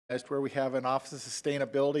where we have an Office of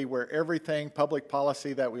Sustainability where everything, public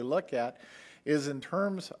policy that we look at is in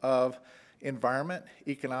terms of environment,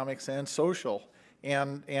 economics, and social,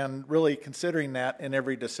 and really considering that in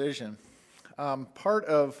every decision. Part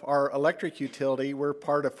of our electric utility, we're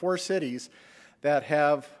part of 4 cities that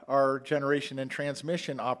have our generation and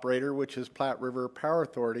transmission operator, which is Platte River Power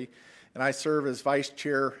Authority, and I serve as vice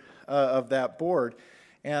chair of that board.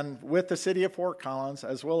 And with the City of Fort Collins,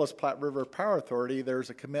 as well as Platte River Power Authority,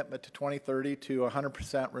 there's a commitment to 2030 to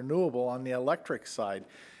 100% renewable on the electric side.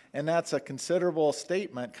 And that's a considerable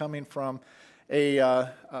statement coming from a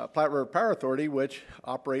Platte River Power Authority, which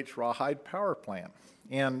operates Rawhide Power Plant.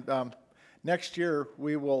 And next year,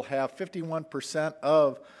 we will have 51%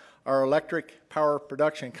 of our electric power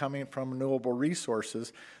production coming from renewable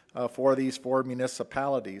resources for these 4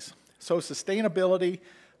 municipalities. So sustainability,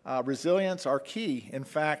 resilience are key. In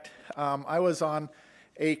fact, I was on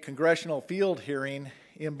a congressional field hearing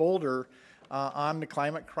in Boulder on the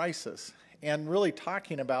climate crisis and really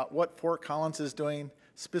talking about what Fort Collins is doing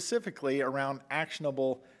specifically around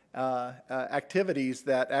actionable activities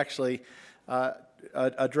that actually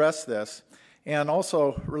address this. And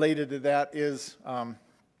also related to that is,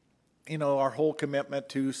 our whole commitment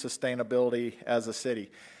to sustainability as a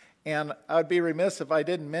city. And I'd be remiss if I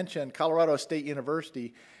didn't mention Colorado State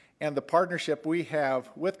University and the partnership we have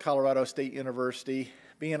with Colorado State University,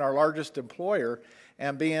 being our largest employer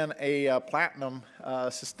and being a platinum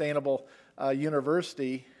sustainable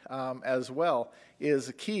university as well,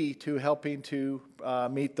 is key to helping to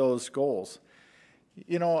meet those goals.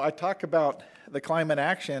 I talk about the climate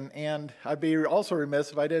action, and I'd be also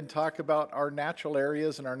remiss if I didn't talk about our natural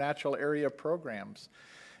areas and our natural area programs.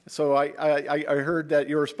 So I heard that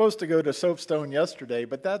you were supposed to go to Soapstone yesterday,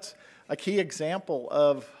 but that's a key example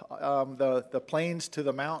of the plains to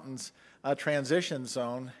the mountains transition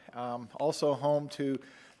zone, also home to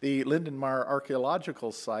the Lindenmeyer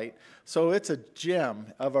Archaeological Site. So it's a gem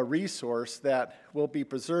of a resource that will be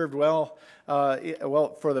preserved well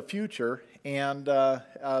for the future, and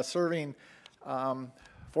serving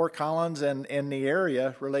Fort Collins and the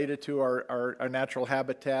area related to our natural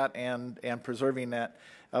habitat and preserving that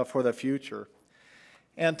for the future.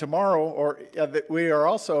 And tomorrow, we are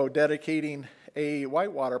also dedicating a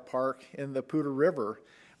whitewater park in the Poudre River.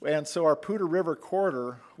 And so our Poudre River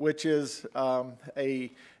corridor, which is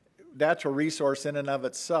a natural resource in and of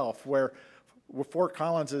itself, where Fort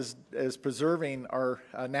Collins is preserving our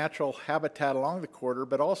natural habitat along the corridor,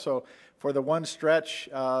 but also for the one stretch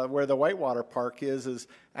where the whitewater park is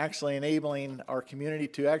actually enabling our community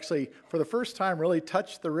to actually, for the first time, really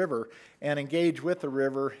touch the river and engage with the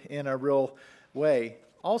river in a real way.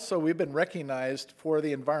 Also, we've been recognized for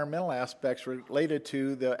the environmental aspects related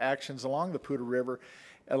to the actions along the Poudre River,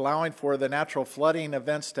 allowing for the natural flooding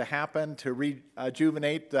events to happen to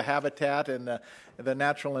rejuvenate the habitat and the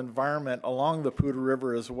natural environment along the Poudre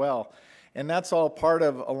River as well. And that's all part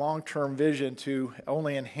of a long-term vision to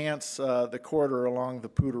only enhance the corridor along the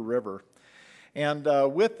Poudre River. And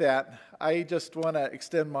with that, I just want to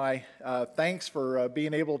extend my thanks for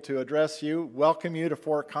being able to address you, welcome you to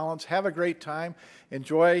Fort Collins. Have a great time.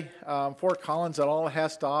 Enjoy Fort Collins and all it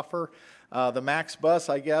has to offer. The MAX bus,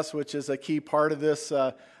 I guess, which is a key part of this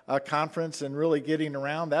conference and really getting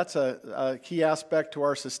around, that's a key aspect to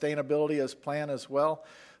our sustainability as plan as well.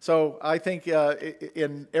 So I think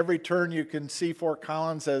in every turn you can see Fort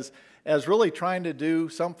Collins as really trying to do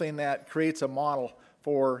something that creates a model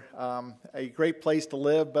for a great place to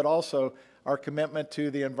live, but also our commitment to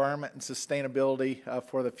the environment and sustainability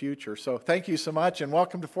for the future. So thank you so much, and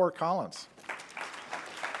welcome to Fort Collins.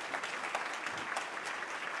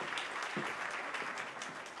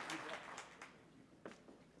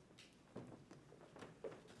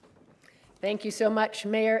 Thank you so much,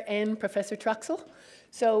 Mayor and Professor Truxell.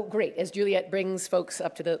 So great, as Juliet brings folks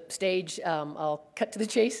up to the stage, I'll cut to the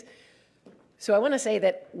chase. So I want to say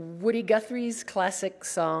that Woody Guthrie's classic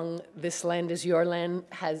song, "This Land Is Your Land,"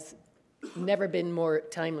 has never been more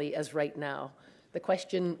timely as right now. The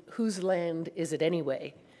question, whose land is it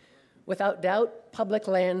anyway? Without doubt, public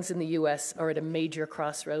lands in the U.S. are at a major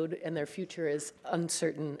crossroad, and their future is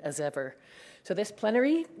uncertain as ever. So this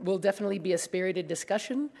plenary will definitely be a spirited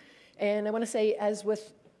discussion. And I want to say, as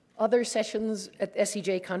with other sessions at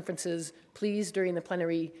SEJ conferences, please, during the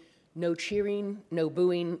plenary, no cheering, no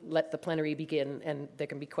booing, let the plenary begin, and there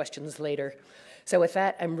can be questions later. So with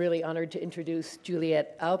that, I'm really honored to introduce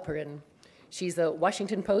Juliet Eilperin. She's the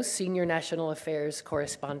Washington Post Senior National Affairs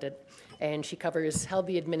Correspondent, and she covers how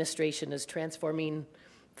the administration is transforming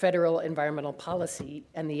federal environmental policy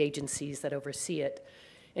and the agencies that oversee it.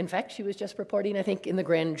 In fact, she was just reporting, I think, in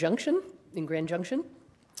Grand Junction,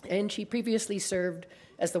 and she previously served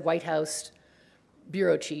as the White House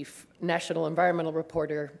Bureau Chief, National Environmental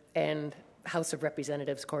Reporter, and House of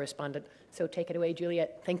Representatives correspondent. So take it away,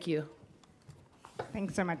 Juliet. Thank you.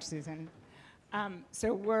 Thanks so much, Susan.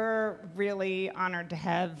 So we're really honored to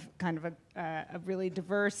have kind of a really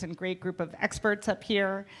diverse and great group of experts up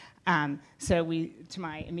here. To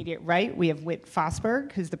my immediate right, we have Whit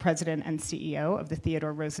Fosberg, who's the president and CEO of the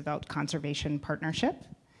Theodore Roosevelt Conservation Partnership.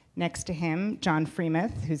 Next to him, John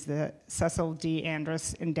Freemuth, who's the Cecil D.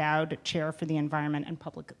 Andrus Endowed Chair for the Environment and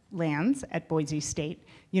Public Lands at Boise State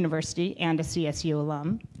University and a CSU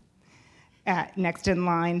alum. Next in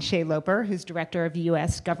line, Shay Loper, who's Director of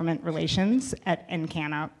U.S. Government Relations at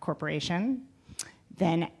Encana Corporation.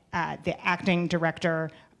 Then the Acting Director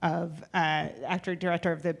of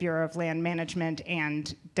the Bureau of Land Management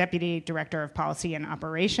and Deputy Director of Policy and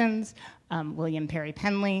Operations, William Perry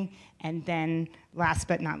Pendley. And then, last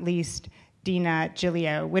but not least, Dina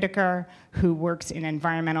Gilio-Whitaker, who works in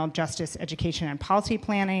environmental justice, education, and policy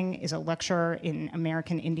planning, is a lecturer in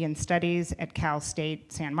American Indian Studies at Cal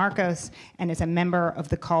State San Marcos, and is a member of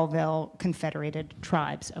the Colville Confederated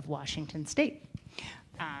Tribes of Washington State.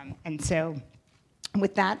 And so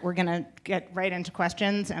with that, we're gonna get right into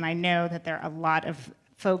questions, and I know that there are a lot of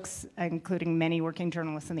folks, including many working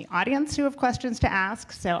journalists in the audience, who have questions to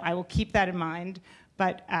ask, so I will keep that in mind.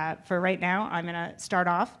 But for right now, I'm going to start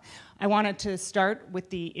off. I wanted to start with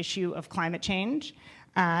the issue of climate change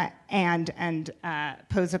and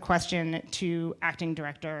pose a question to Acting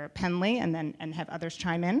Director Pendley and have others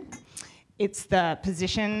chime in. It's the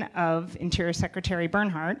position of Interior Secretary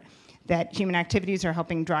Bernhardt that human activities are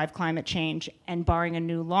helping drive climate change, and barring a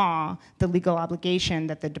new law, the legal obligation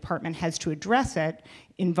that the department has to address it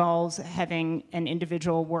involves having an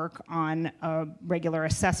individual work on a regular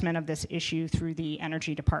assessment of this issue through the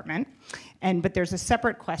Energy Department. But there's a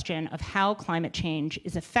separate question of how climate change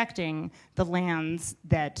is affecting the lands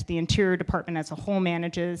that the Interior Department as a whole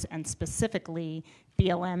manages, and specifically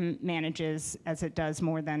BLM manages, as it does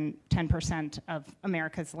more than 10% of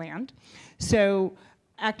America's land. So,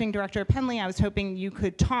 Acting Director Pendley, I was hoping you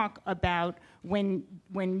could talk about when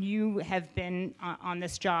you have been on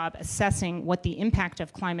this job assessing what the impact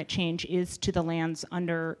of climate change is to the lands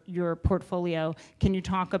under your portfolio. Can you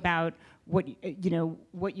talk about what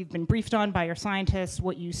you've been briefed on by your scientists,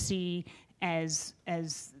 what you see as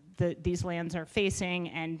these lands are facing,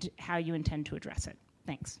 and how you intend to address it?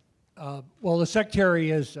 Thanks. Well, the Secretary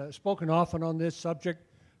has spoken often on this subject.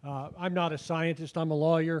 I'm not a scientist, I'm a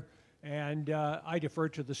lawyer. And I defer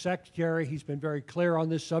to the Secretary. He's been very clear on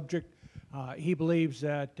this subject. He believes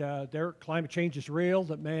that climate change is real,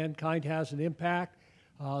 that mankind has an impact,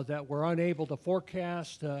 that we're unable to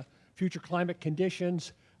forecast future climate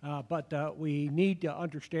conditions, but we need to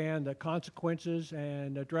understand the consequences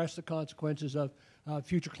and address the consequences of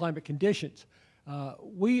future climate conditions.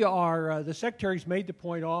 The Secretary's made the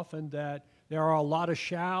point often that there are a lot of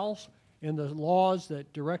shalls in the laws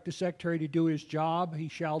that direct the Secretary to do his job. He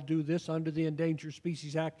shall do this under the Endangered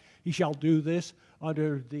Species Act. He shall do this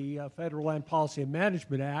under the Federal Land Policy and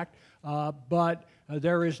Management Act. But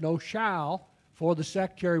there is no shall for the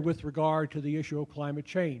Secretary with regard to the issue of climate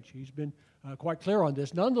change. He's been quite clear on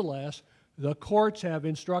this. Nonetheless, the courts have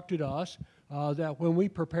instructed us that when we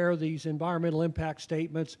prepare these environmental impact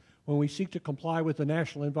statements, when we seek to comply with the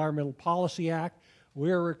National Environmental Policy Act,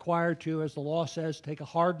 we're required to, as the law says, take a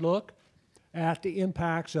hard look at the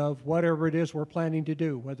impacts of whatever it is we're planning to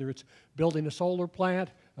do, whether it's building a solar plant,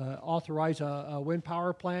 authorize a wind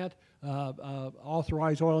power plant,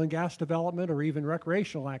 authorize oil and gas development, or even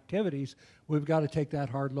recreational activities. We've got to take that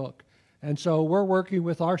hard look. And so we're working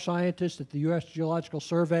with our scientists at the U.S. Geological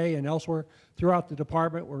Survey and elsewhere throughout the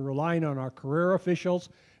department. We're relying on our career officials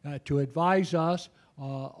to advise us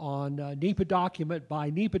on NEPA document by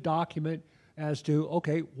NEPA document as to,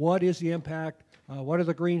 okay, what is the impact, what are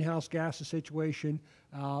the greenhouse gases situation,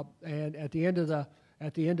 and at the end of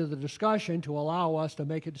the discussion to allow us to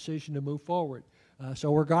make a decision to move forward.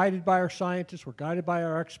 So we're guided by our scientists, we're guided by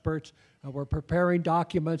our experts, we're preparing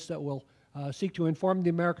documents that will seek to inform the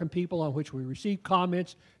American people on which we receive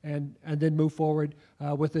comments and then move forward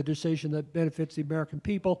with a decision that benefits the American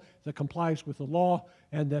people, that complies with the law,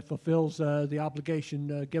 and that fulfills the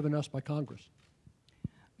obligation given us by Congress.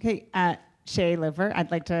 Okay, Shay Loper, I'd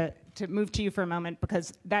like to move to you for a moment,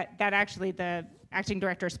 because that actually, the acting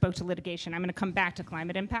director spoke to litigation. I'm going to come back to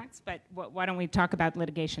climate impacts, but why don't we talk about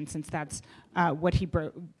litigation, since that's what he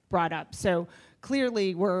brought up. So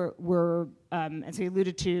clearly, we're as he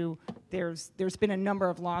alluded to, there's been a number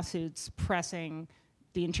of lawsuits pressing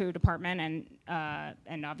the Interior Department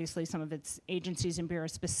and obviously some of its agencies and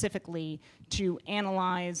bureaus specifically to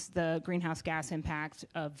analyze the greenhouse gas impact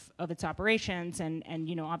of its operations. And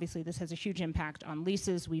you know, obviously this has a huge impact on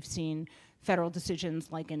leases. We've seen federal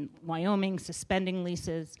decisions like in Wyoming suspending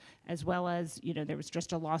leases, as well as, you know, there was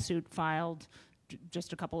just a lawsuit filed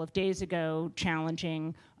just a couple of days ago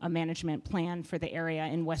challenging a management plan for the area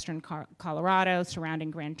in western Colorado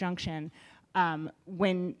surrounding Grand Junction.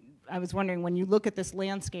 When I was wondering, when you look at this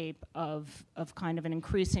landscape of kind of an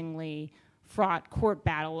increasingly fraught court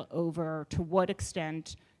battle over to what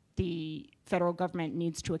extent the federal government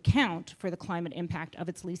needs to account for the climate impact of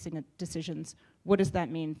its leasing decisions, what does that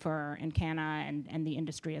mean for Encana and the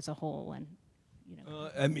industry as a whole? And you know,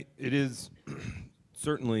 I mean, it is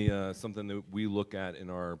certainly something that we look at in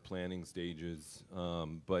our planning stages,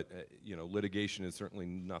 but you know, litigation is certainly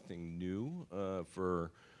nothing new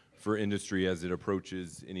for industry as it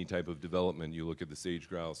approaches any type of development. You look at the sage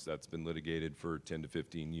grouse, that's been litigated for 10 to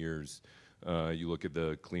 15 years. You look at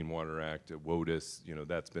the Clean Water Act, WOTUS, you know,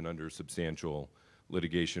 that's been under substantial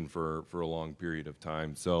litigation for a long period of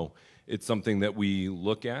time. So it's something that we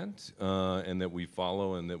look at and that we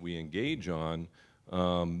follow and that we engage on.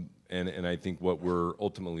 And I think what we're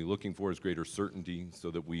ultimately looking for is greater certainty so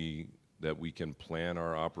that we can plan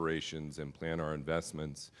our operations and plan our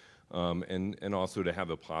investments, and also to have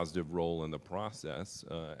a positive role in the process.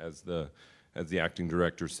 As the acting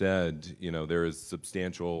director said, you know, there is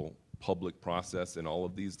substantial public process in all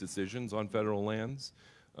of these decisions on federal lands.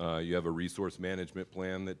 You have a resource management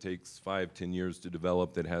plan that takes 5-10 years to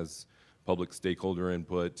develop that has public stakeholder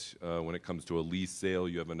input. When it comes to a lease sale,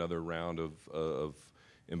 you have another round of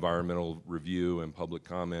environmental review and public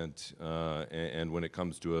comment. And when it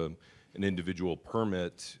comes to an individual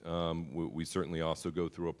permit, we certainly also go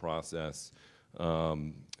through a process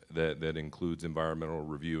that includes environmental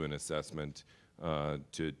review and assessment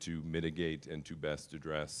to mitigate and to best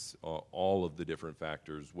address all of the different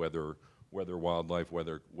factors, whether wildlife,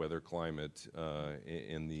 weather climate,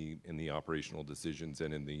 in the operational decisions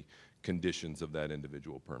and in the conditions of that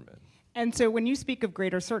individual permit. And so when you speak of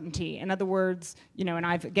greater certainty, in other words, you know, and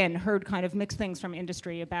I've again heard kind of mixed things from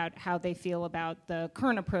industry about how they feel about the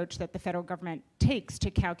current approach that the federal government takes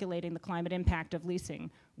to calculating the climate impact of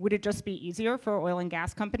leasing. Would it just be easier for oil and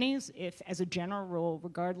gas companies if, as a general rule,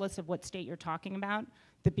 regardless of what state you're talking about,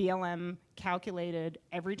 the BLM calculated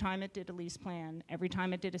every time it did a lease plan, every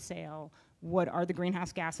time it did a sale, what are the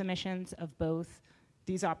greenhouse gas emissions of both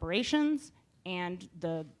these operations and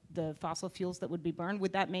the fossil fuels that would be burned?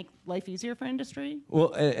 Would that make life easier for industry?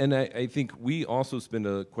 Well, and I think we also spend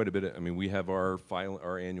quite a bit of, I mean, we have our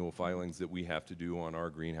annual filings that we have to do on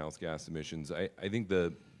our greenhouse gas emissions. I think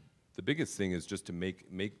the biggest thing is just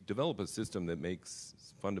to develop a system that makes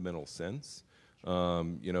fundamental sense.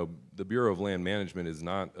 You know, the Bureau of Land Management is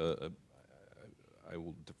not I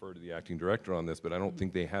will defer to the acting director on this, but I don't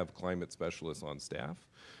think they have climate specialists on staff.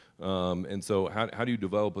 And so how do you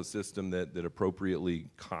develop a system that appropriately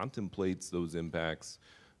contemplates those impacts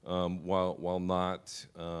while not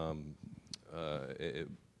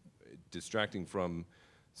distracting from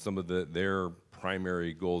some of their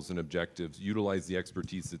primary goals and objectives, utilize the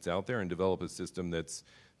expertise that's out there and develop a system that's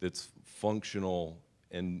functional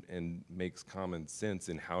and makes common sense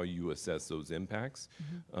in how you assess those impacts,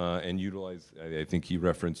 and utilize, I think he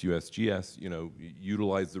referenced USGS, you know,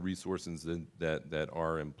 utilize the resources that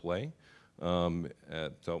are in play.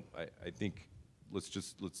 So I think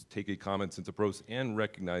let's take a common sense approach and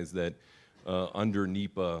recognize that under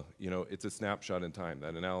NEPA, you know, it's a snapshot in time.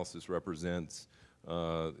 That analysis represents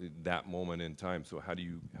that moment in time. So how do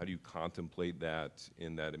you contemplate that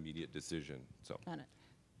in that immediate decision? So. Got it.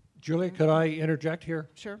 Juliet, could I interject here?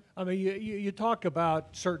 Sure. I mean, you talk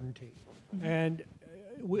about certainty, and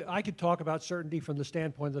I could talk about certainty from the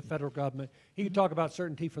standpoint of the federal government. He could talk about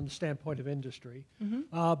certainty from the standpoint of industry.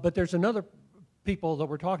 But there's another people that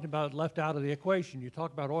we're talking about left out of the equation. You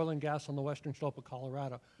talk about oil and gas on the western slope of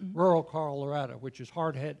Colorado, rural Colorado, which is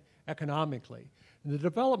hard hit economically. And the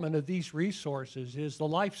development of these resources is the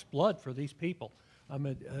life's blood for these people. I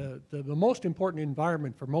mean, the most important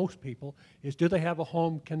environment for most people is, do they have a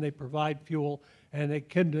home? Can they provide fuel? And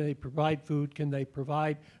can they provide food? Can they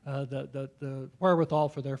provide the wherewithal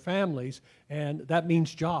for their families? And that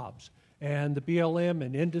means jobs. And the BLM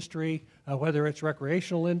and industry, whether it's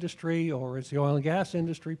recreational industry or it's the oil and gas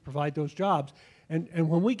industry, provide those jobs. And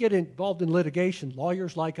when we get involved in litigation,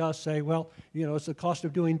 lawyers like us say, well, you know, it's the cost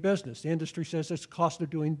of doing business. The industry says it's the cost of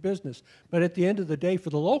doing business. But at the end of the day, for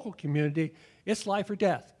the local community, it's life or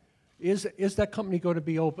death. is that company going to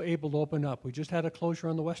be able to open up? We just had a closure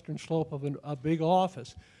on the western slope of a big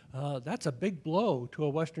office. That's a big blow to a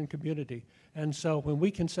western community. And so when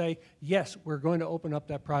we can say, yes, we're going to open up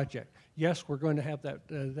that project, yes, we're going to have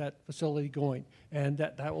that facility going, and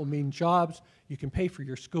that will mean jobs. You can pay for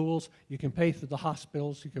your schools, you can pay for the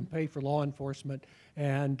hospitals, you can pay for law enforcement,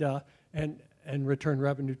 and return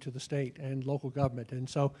revenue to the state and local government. And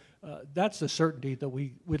so that's the certainty that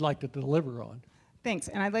we'd like to deliver on. Thanks,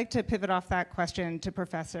 and I'd like to pivot off that question to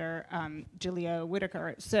Professor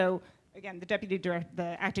Gilio-Whitaker. So again,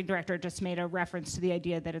 the acting director just made a reference to the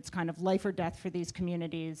idea that it's kind of life or death for these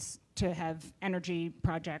communities to have energy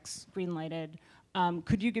projects green-lighted.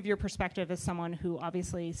 Could you give your perspective as someone who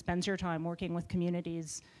obviously spends your time working with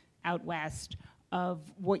communities out west of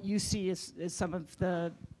what you see as some of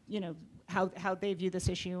the, how they view this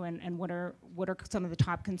issue, and what are some of the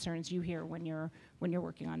top concerns you hear when you're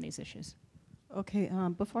working on these issues? Okay,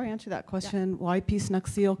 before I answer that question, Waipis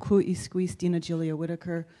Naxio Ku Isquis Dina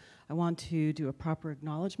Gilio-Whitaker, I want to do a proper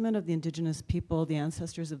acknowledgement of the indigenous people, the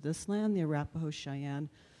ancestors of this land, the Arapaho, Cheyenne,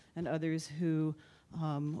 and others who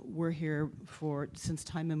were here since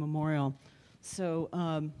time immemorial. So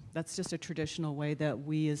that's just a traditional way that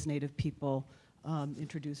we as Native people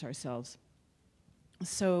introduce ourselves.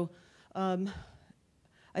 So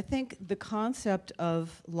I think the concept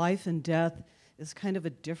of life and death is kind of a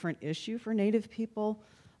different issue for Native people.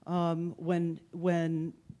 When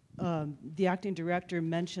the acting director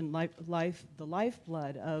mentioned the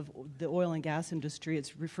lifeblood of the oil and gas industry,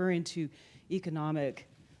 it's referring to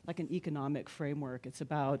like an economic framework. It's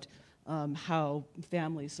about how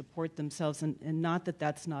families support themselves, and not that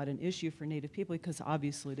that's not an issue for Native people, because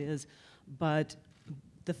obviously it is, but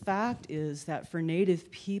the fact is that for Native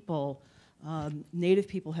people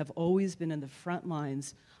have always been in the front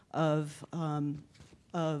lines of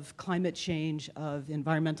climate change, of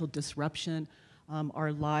environmental disruption.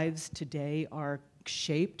 Our lives today are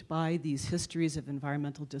shaped by these histories of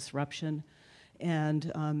environmental disruption,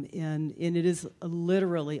 and it is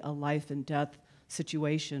literally a life and death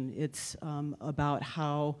situation. It's about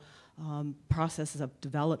how processes of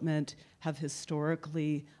development have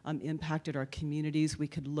historically impacted our communities. We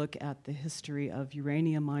could look at the history of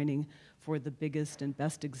uranium mining for the biggest and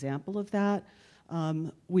best example of that.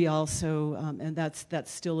 We also, and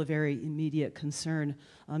that's still a very immediate concern,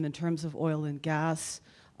 in terms of oil and gas.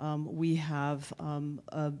 We have,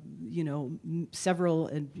 several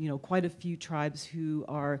and quite a few tribes who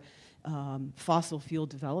are fossil fuel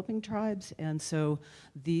developing tribes, and so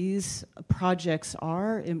these projects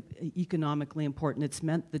are economically important. It's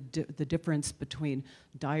meant the difference between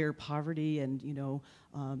dire poverty and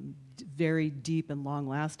very deep and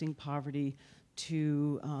long-lasting poverty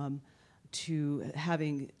to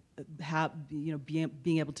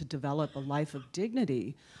being able to develop a life of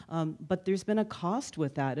dignity. But there's been a cost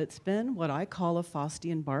with that. It's been what I call a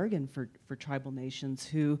Faustian bargain for tribal nations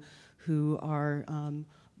who are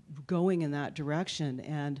going in that direction.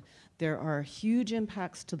 And there are huge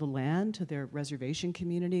impacts to the land, to their reservation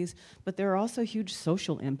communities, but there are also huge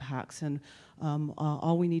social impacts. And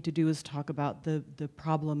all we need to do is talk about the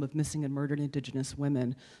problem of missing and murdered Indigenous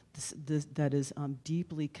women. That is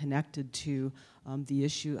deeply connected to the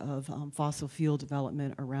issue of fossil fuel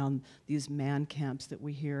development around these man camps that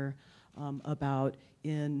we hear about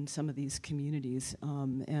in some of these communities.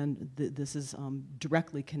 And this is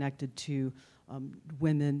directly connected to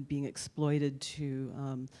women being exploited,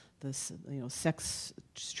 to this sex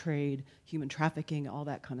trade, human trafficking, all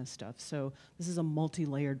that kind of stuff. So this is a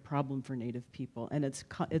multi-layered problem for Native people, and it's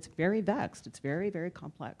very vexed. It's very, very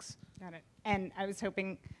complex. Got it. And I was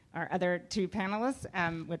hoping our other two panelists,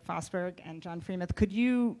 Whit Fosberg and John Freemuth, could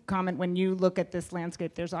you comment, when you look at this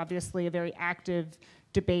landscape, there's obviously a very active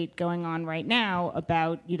debate going on right now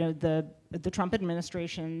about the Trump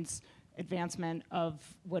administration's advancement of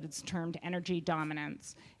what is termed energy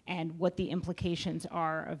dominance, and what the implications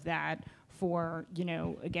are of that for,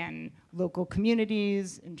 again, local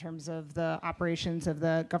communities in terms of the operations of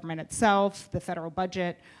the government itself, the federal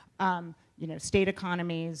budget, state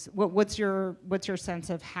economies. What's your sense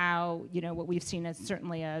of how, what we've seen as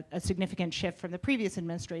certainly a significant shift from the previous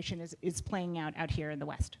administration is playing out here in the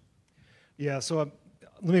West? Yeah, so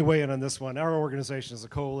let me weigh in on this one. Our organization is a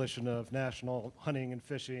coalition of national hunting and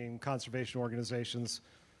fishing conservation organizations,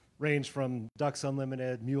 range from Ducks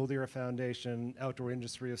Unlimited, Mule Deer Foundation, Outdoor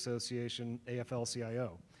Industry Association,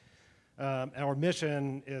 AFL-CIO. Our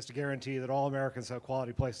mission is to guarantee that all Americans have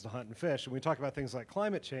quality places to hunt and fish. And when we talk about things like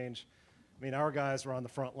climate change, our guys are on the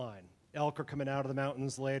front line. Elk are coming out of the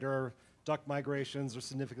mountains later. Duck migrations are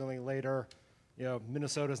significantly later.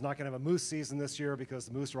 Minnesota's not going to have a moose season this year because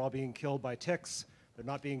the moose are all being killed by ticks.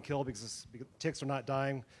 They're not being killed because ticks are not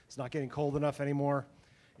dying. It's not getting cold enough anymore.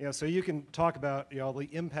 You know, so you can talk about, you know, the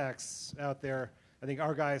impacts out there. I think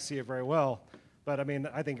our guys see it very well. But I mean,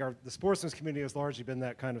 I think the sportsman's community has largely been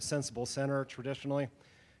that kind of sensible center traditionally.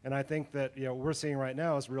 And I think that, you know, what we're seeing right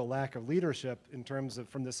now is a real lack of leadership in terms of,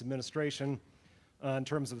 from this administration, in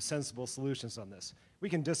terms of sensible solutions on this. We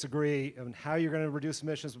can disagree on how you're going to reduce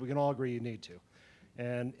emissions, but we can all agree you need to.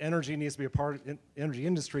 And energy needs to be a part of, energy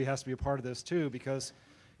industry has to be a part of this too, because,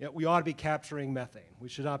 you know, we ought to be capturing methane. We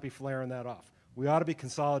should not be flaring that off. We ought to be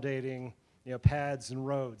consolidating, you know, pads and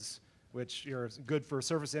roads, which are good for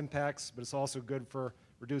surface impacts, but it's also good for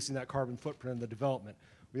reducing that carbon footprint in the development.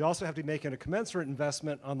 We also have to be making a commensurate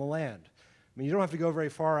investment on the land. I mean, you don't have to go very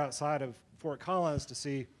far outside of Fort Collins to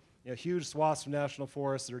see, you know, huge swaths of national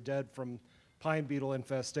forests that are dead from pine beetle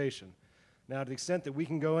infestation. Now, to the extent that we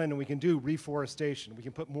can go in and we can do reforestation, we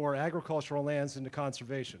can put more agricultural lands into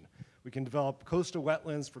conservation, we can develop coastal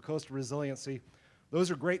wetlands for coastal resiliency.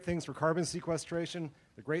 Those are great things for carbon sequestration.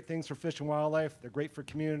 They're great things for fish and wildlife. They're great for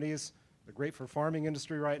communities. They're great for farming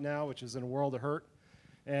industry right now, which is in a world of hurt.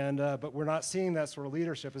 And, but we're not seeing that sort of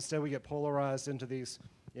leadership. Instead, we get polarized into these,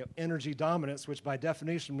 you know, energy dominance, which by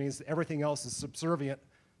definition means that everything else is subservient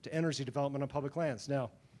to energy development on public lands.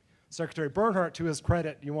 Now, Secretary Bernhardt, to his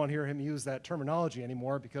credit, you won't hear him use that terminology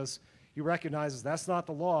anymore because he recognizes that's not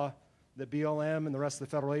the law that BLM and the rest of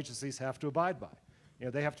the federal agencies have to abide by. You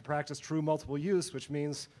know, they have to practice true multiple use, which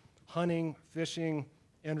means hunting, fishing,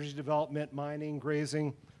 energy development, mining,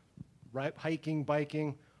 grazing, right, hiking,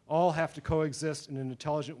 biking, all have to coexist in an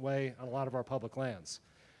intelligent way on a lot of our public lands.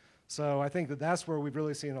 So I think that that's where we've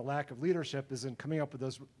really seen a lack of leadership, is in coming up with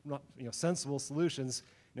those, you know, sensible solutions,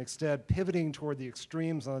 and instead pivoting toward the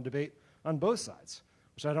extremes on the debate on both sides,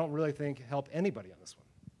 which I don't really think help anybody on this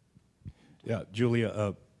one. Yeah,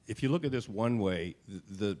 Julia, if you look at this one way,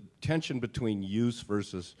 the tension between use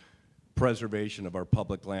versus preservation of our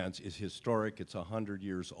public lands is historic. It's 100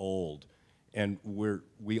 years old. And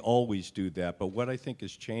we always do that. But what I think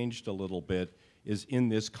has changed a little bit is in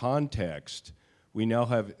this context, we now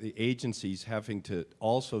have the agencies having to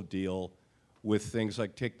also deal with things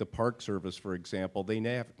like, take the Park Service, for example. They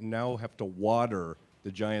now have to water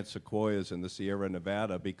the giant sequoias in the Sierra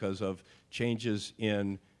Nevada because of changes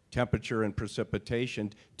in temperature and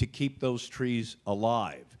precipitation to keep those trees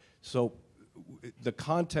alive. So the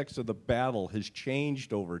context of the battle has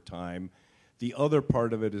changed over time. The other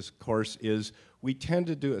part of it, of course, is we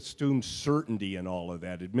tend to assume certainty in all of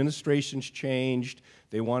that. Administrations changed.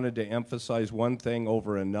 They wanted to emphasize one thing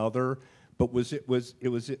over another, but it was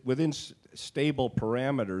within stable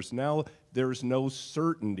parameters. Now there's no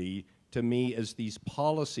certainty to me as these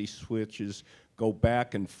policy switches go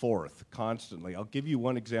back and forth constantly. I'll give you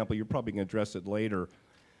one example. You're probably going to address it later.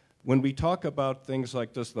 When we talk about things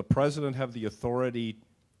like, does the president have the authority,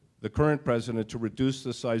 the current president, to reduce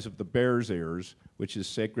the size of the Bears Ears, which is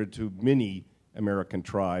sacred to many American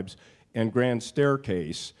tribes, and Grand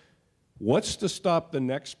Staircase, what's to stop the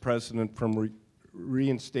next president from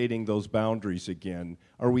reinstating those boundaries again?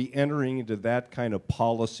 Are we entering into that kind of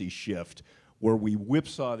policy shift where we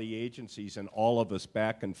whipsaw the agencies and all of us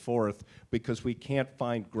back and forth because we can't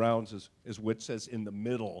find grounds, as Whit says, in the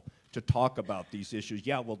middle to talk about these issues?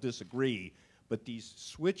 Yeah, we'll disagree, but these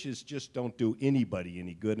switches just don't do anybody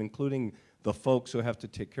any good, including the folks who have to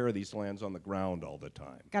take care of these lands on the ground all the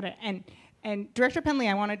time. Got it. And Director Pendley,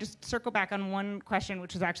 I want to just circle back on one question,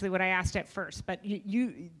 which is actually what I asked at first. But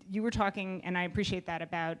you were talking, and I appreciate that,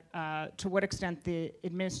 about to what extent the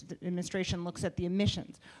administration looks at the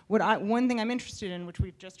emissions. One thing I'm interested in, which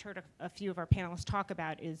we've just heard a few of our panelists talk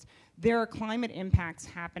about, is there are climate impacts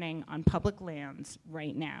happening on public lands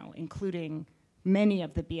right now, including many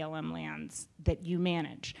of the BLM lands that you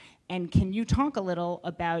manage. And can you talk a little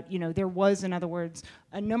about, you know, there was, in other words,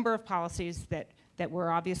 a number of policies that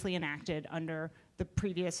were obviously enacted under the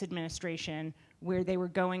previous administration where they were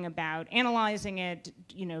going about analyzing it,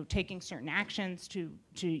 you know, taking certain actions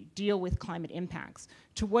to deal with climate impacts.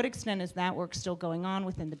 To what extent is that work still going on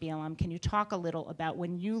within the BLM? Can you talk a little about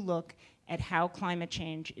when you look at how climate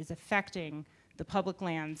change is affecting the public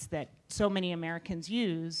lands that so many Americans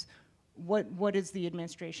use? What is the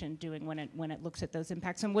administration doing when it looks at those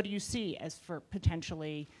impacts, and what do you see as for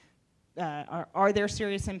potentially are there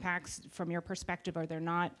serious impacts from your perspective? Are there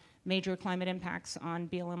not major climate impacts on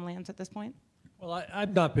BLM lands at this point? Well,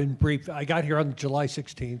 I've not been briefed. I got here on July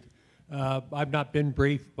 16th. I've not been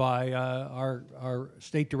briefed by our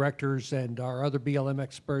state directors and our other BLM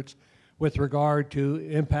experts with regard to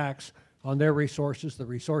impacts on their resources, the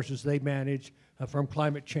resources they manage from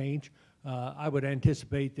climate change. I would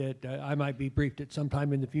anticipate that I might be briefed at some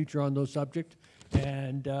time in the future on those subjects,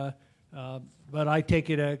 and But I take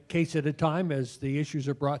it a case at a time as the issues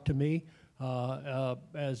are brought to me,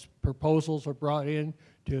 as proposals are brought in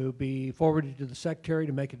to be forwarded to the Secretary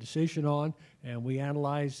to make a decision on, and we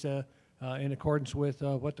analyze in accordance with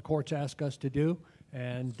what the courts ask us to do,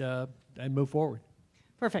 and move forward.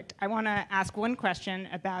 Perfect. I want to ask one question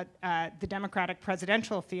about the Democratic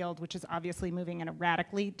presidential field, which is obviously moving in a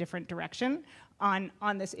radically different direction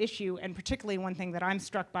on this issue. And particularly one thing that I'm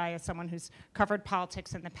struck by as someone who's covered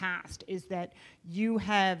politics in the past is that you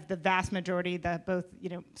have the vast majority, both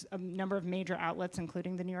a number of major outlets,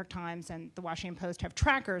 including the New York Times and the Washington Post, have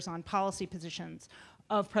trackers on policy positions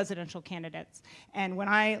of presidential candidates. And when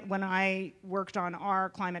I worked on our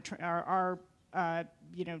climate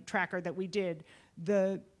tracker that we did,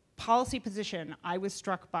 the policy position I was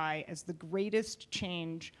struck by as the greatest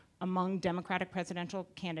change among Democratic presidential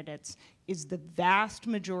candidates is the vast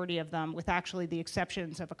majority of them, with actually the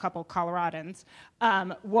exceptions of a couple Coloradans,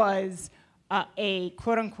 was a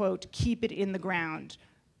quote-unquote keep it in the ground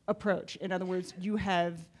approach. In other words, you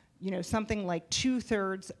have something like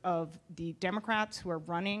 2/3 of the Democrats who are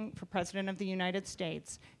running for president of the United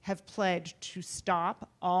States have pledged to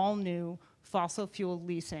stop all new fossil fuel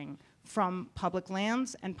leasing from public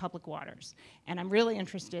lands and public waters. And I'm really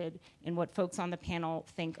interested in what folks on the panel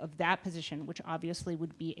think of that position, which obviously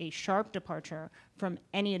would be a sharp departure from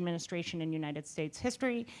any administration in United States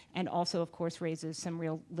history, and also, of course, raises some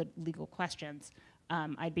real legal questions.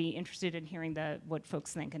 I'd be interested in hearing what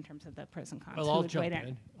folks think in terms of the pros and cons. Well,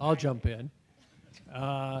 I'll jump in.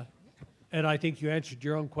 And I think you answered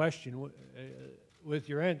your own question with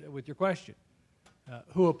your question.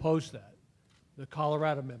 Who opposed that? The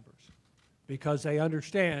Colorado members, because they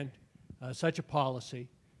understand such a policy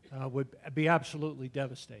would be absolutely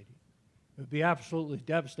devastating. It would be absolutely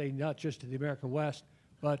devastating not just to the American West,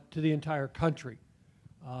 but to the entire country.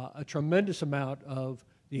 A tremendous amount of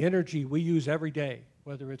the energy we use every day,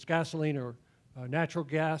 whether it's gasoline or natural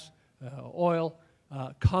gas, oil,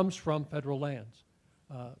 comes from federal lands.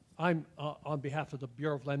 I'm on behalf of the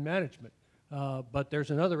Bureau of Land Management, but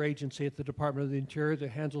there's another agency at the Department of the Interior that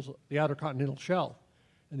handles the Outer Continental Shelf.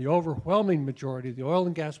 And the overwhelming majority of the oil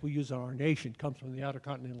and gas we use in our nation comes from the Outer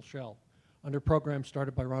Continental Shelf under programs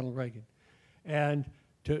started by Ronald Reagan. And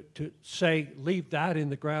to say leave that in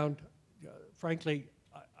the ground, frankly,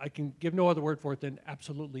 I can give no other word for it than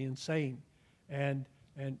absolutely insane, and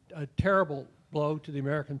a terrible blow to the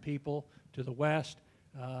American people, to the West,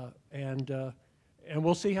 and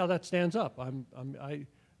we'll see how that stands up.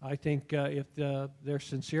 I think if they're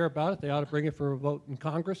sincere about it, they ought to bring it for a vote in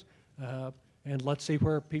Congress, and let's see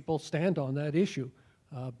where people stand on that issue,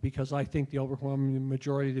 because I think the overwhelming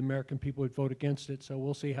majority of the American people would vote against it. So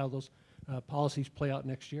we'll see how those policies play out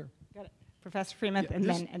next year. Got it. Professor Freeman, and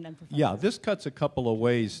then Professor. Yeah, this cuts a couple of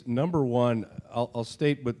ways. Number one, I'll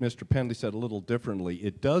state what Mr. Pendley said a little differently.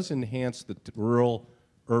 It does enhance the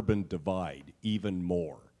rural-urban divide even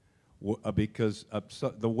more, because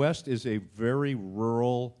the West is a very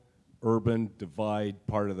rural-urban divide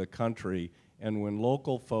part of the country, and when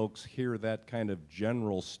local folks hear that kind of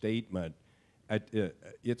general statement,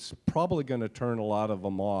 it's probably going to turn a lot of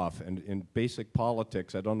them off. And in basic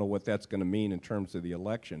politics, I don't know what that's going to mean in terms of the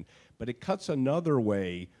election. But it cuts another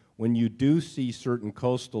way when you do see certain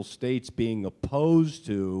coastal states being opposed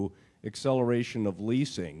to acceleration of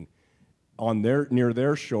leasing on near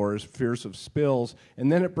their shores, fears of spills.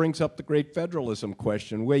 And then it brings up the great federalism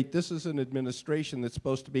question. Wait, this is an administration that's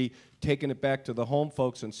supposed to be taking it back to the home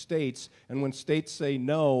folks and states, and when states say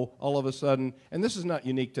no, all of a sudden, and this is not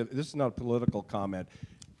unique to, this is not a political comment,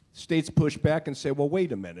 states push back and say, well,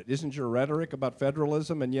 wait a minute, isn't your rhetoric about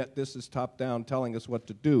federalism, and yet this is top-down telling us what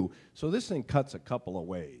to do. So this thing cuts a couple of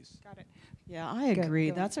ways. Got it. Yeah, I agree.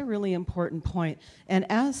 That's a really important point. And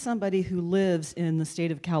as somebody who lives in the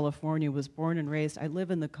state of California, was born and raised, I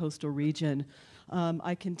live in the coastal region,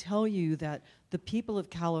 I can tell you that the people of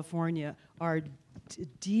California are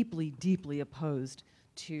deeply, deeply opposed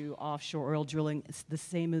to offshore oil drilling. It's the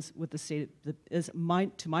same as with the state,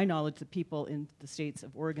 to my knowledge, the people in the states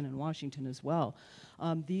of Oregon and Washington as well.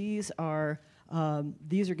 These are going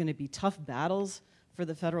to be tough battles for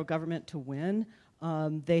the federal government to win.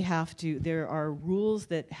 There are rules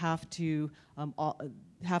that have to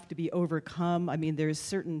be overcome. I mean, there's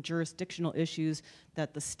certain jurisdictional issues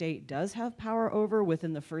that the state does have power over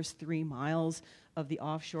within the first 3 miles of the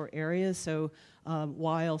offshore area. So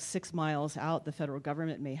while 6 miles out, the federal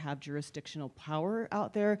government may have jurisdictional power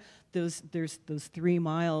out there, there's those 3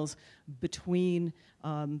 miles between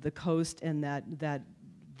the coast and the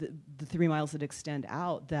 3 miles that extend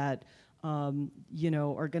out that are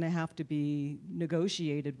going to have to be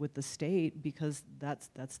negotiated with the state, because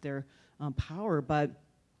that's their power. But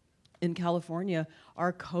in California,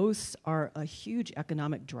 our coasts are a huge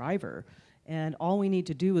economic driver. And all we need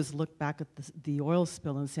to do is look back at the oil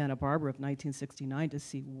spill in Santa Barbara of 1969 to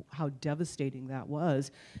see how devastating that was.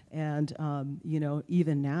 And you know,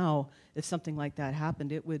 even now, if something like that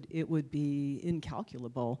happened, it would be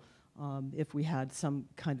incalculable if we had some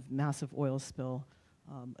kind of massive oil spill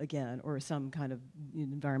again, or some kind of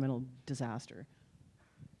environmental disaster.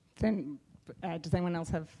 Then, does anyone else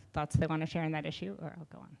have thoughts they want to share on that issue, or I'll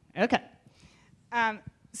go on? Okay.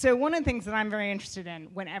 So one of the things that I'm very interested in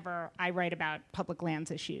whenever I write about public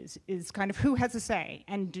lands issues is kind of who has a say,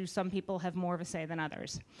 and do some people have more of a say than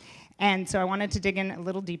others? And so I wanted to dig in a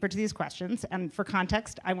little deeper to these questions. And for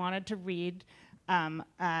context, I wanted to read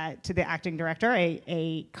to the acting director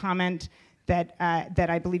a comment that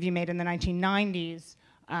I believe you made in the 1990s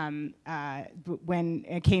when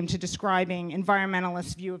it came to describing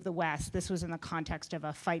environmentalist view of the West. This was in the context of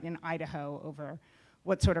a fight in Idaho over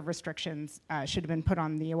what sort of restrictions should have been put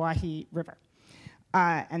on the Owyhee River.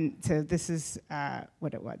 And so this is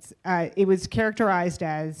what it was. It was characterized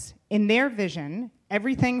as, in their vision,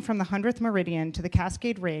 everything from the 100th meridian to the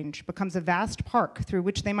Cascade Range becomes a vast park through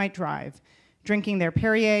which they might drive, drinking their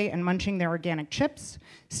Perrier and munching their organic chips,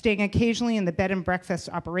 staying occasionally in the bed and breakfast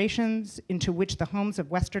operations into which the homes of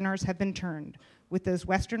Westerners have been turned, with those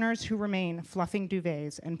Westerners who remain fluffing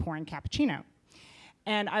duvets and pouring cappuccino.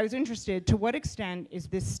 And I was interested, to what extent is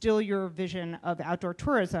this still your vision of outdoor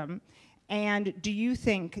tourism? And do you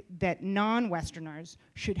think that non-Westerners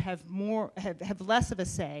should have less of a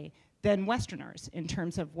say than Westerners in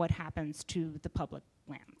terms of what happens to the public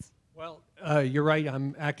lands? Well, you're right.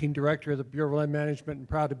 I'm acting director of the Bureau of Land Management and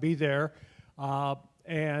proud to be there.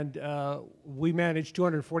 We manage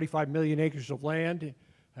 245 million acres of land,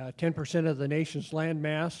 10% of the nation's land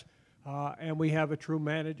mass. And we have a true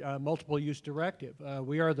multiple use directive.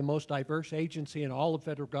 We are the most diverse agency in all of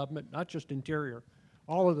federal government, not just Interior,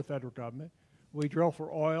 all of the federal government. We drill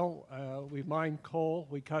for oil, we mine coal,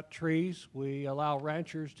 we cut trees, we allow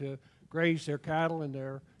ranchers to graze their cattle and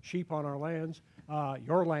their sheep on our lands,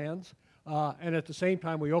 your lands, and at the same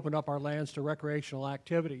time we open up our lands to recreational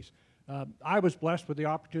activities. I was blessed with the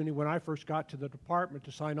opportunity when I first got to the department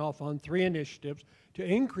to sign off on 3 initiatives to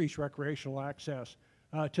increase recreational access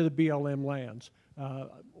to the BLM lands.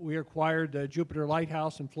 We acquired the Jupiter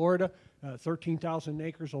Lighthouse in Florida, 13,000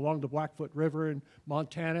 acres along the Blackfoot River in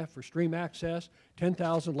Montana for stream access,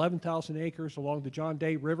 11,000 acres along the John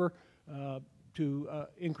Day River to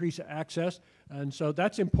increase access. And so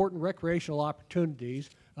that's important recreational opportunities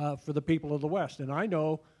for the people of the West. And I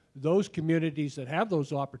know those communities that have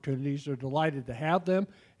those opportunities are delighted to have them,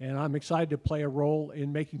 and I'm excited to play a role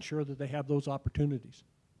in making sure that they have those opportunities.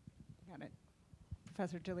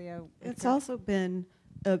 Professor Gilio. It's also been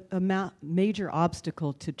a major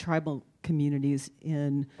obstacle to tribal communities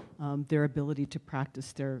in their ability to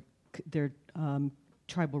practice their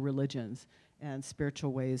tribal religions and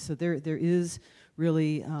spiritual ways. So there is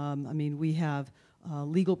really, I mean, we have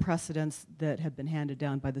legal precedents that have been handed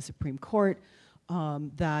down by the Supreme Court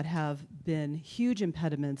that have been huge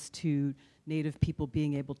impediments to Native people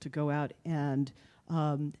being able to go out and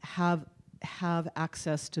have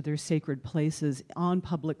access to their sacred places on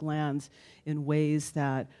public lands in ways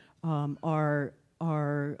that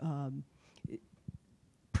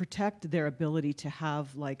protect their ability to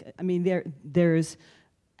have, like, I mean, there's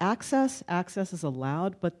access is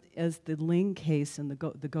allowed, but as the Ling case and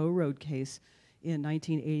the Go Road case in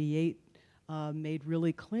 1988 made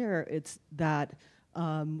really clear, it's that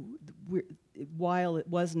while it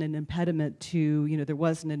wasn't an impediment to, there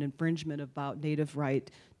wasn't an infringement about Native right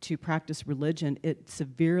to practice religion, it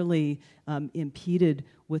severely impeded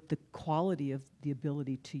with the quality of the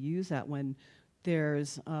ability to use that when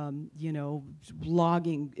there's,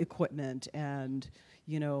 logging equipment and,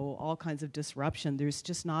 all kinds of disruption. There's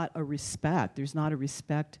just not a respect. There's not a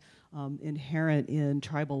respect inherent in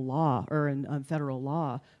tribal law or in federal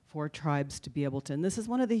law for tribes to be able to. And this is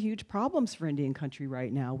one of the huge problems for Indian country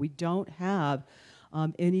right now. We don't have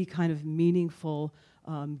any kind of meaningful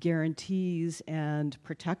guarantees and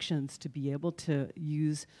protections to be able to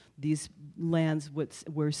use these lands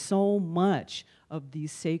where so much of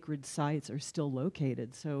these sacred sites are still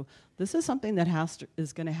located. So this is something that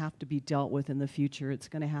is going to have to be dealt with in the future. It's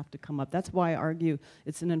going to have to come up. That's why I argue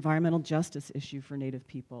it's an environmental justice issue for Native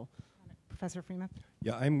people. Professor Freeman?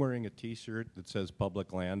 Yeah, I'm wearing a T-shirt that says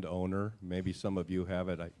public land owner. Maybe some of you have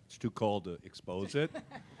it. It's too cold to expose it.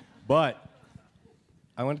 But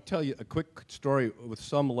I want to tell you a quick story with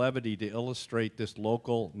some levity to illustrate this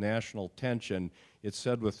local national tension. It's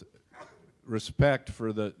said with respect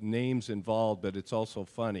for the names involved, but it's also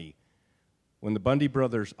funny. when the Bundy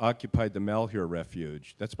brothers occupied the Malheur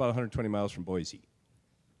Refuge, that's about 120 miles from Boise.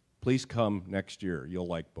 Please come next year. You'll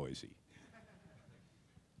like Boise.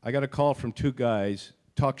 I got a call from two guys,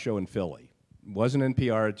 talk show in Philly. It wasn't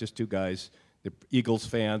NPR, just two guys, they're Eagles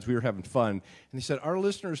fans. We were having fun. And they said, our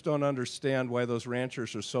listeners don't understand why those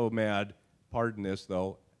ranchers are so mad, pardon this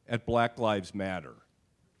though, at Black Lives Matter.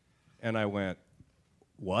 And I went,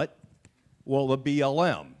 what? Well, the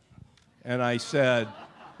BLM. And I said,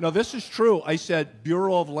 no, this is true. I said,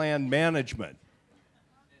 Bureau of Land Management.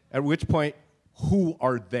 At which point, who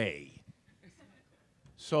are they?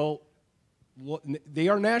 So they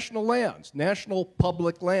are national lands, national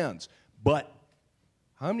public lands. But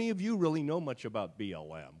how many of you really know much about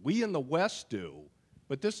BLM? We in the West do,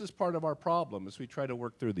 but this is part of our problem as we try to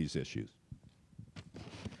work through these issues.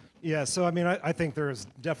 Yeah, so I mean, I think there's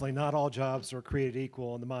definitely not all jobs are created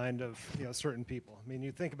equal in the mind of certain people. I mean,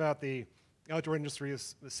 you think about the outdoor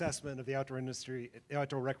industry's assessment of the outdoor industry,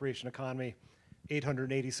 outdoor recreation economy,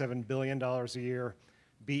 $887 billion a year.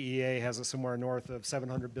 BEA has it somewhere north of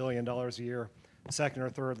 $700 billion a year, second or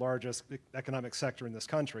third largest economic sector in this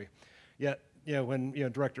country. Yet, when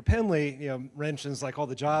Director Pendley mentions like all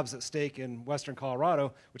the jobs at stake in Western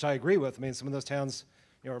Colorado, which I agree with. I mean, some of those towns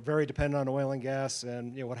are very dependent on oil and gas,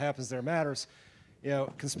 and what happens there matters.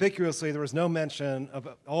 Conspicuously, there was no mention of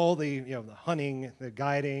all the the hunting, the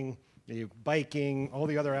guiding, the biking, all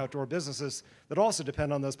the other outdoor businesses that also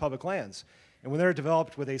depend on those public lands. And when they're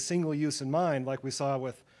developed with a single use in mind, like we saw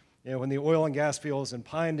with when the oil and gas fields in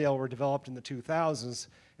Pinedale were developed in the 2000s,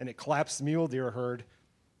 and it collapsed the mule deer herd.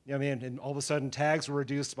 And all of a sudden tags were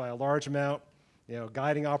reduced by a large amount.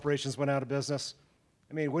 Guiding operations went out of business.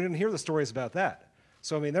 I mean, we didn't hear the stories about that.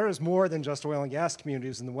 So, I mean, there is more than just oil and gas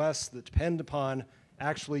communities in the West that depend upon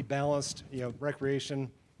actually balanced,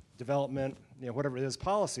 recreation, development, whatever it is,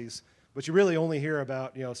 policies. But you really only hear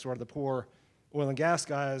about, sort of the poor oil and gas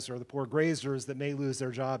guys or the poor grazers that may lose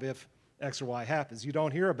their job if X or Y happens. You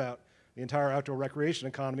don't hear about the entire outdoor recreation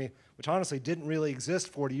economy, which honestly didn't really exist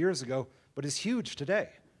 40 years ago, but is huge today.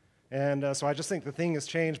 And so I just think the thing has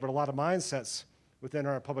changed, but a lot of mindsets within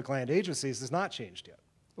our public land agencies has not changed yet.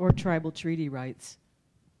 Or tribal treaty rights.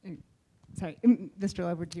 Sorry, Mr.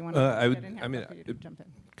 Lover, do you want to get in here? Jump in.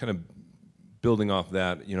 Kind of building off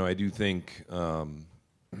that, I do think, the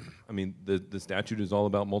statute is all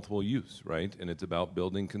about multiple use, right? And it's about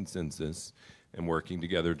building consensus and working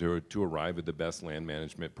together to arrive at the best land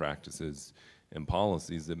management practices and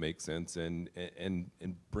policies that make sense and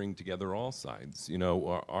bring together all sides.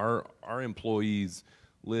 Our employees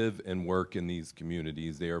live and work in these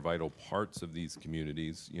communities. They are vital parts of these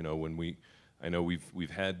communities. I know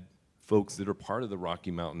we've had folks that are part of the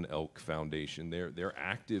Rocky Mountain Elk Foundation. They're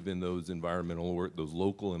active in those those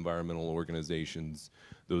local environmental organizations,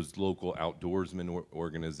 those local outdoorsman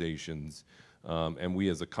organizations. And we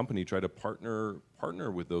as a company try to partner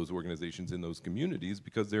with those organizations in those communities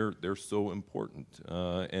because they're so important.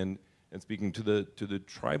 And speaking to the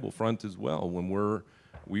tribal front as well, when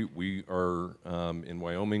we are in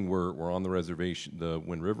Wyoming, we're on the reservation, the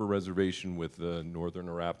Wind River Reservation with the Northern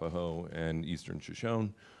Arapaho and Eastern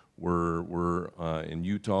Shoshone. We're in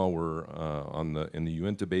Utah. We're in the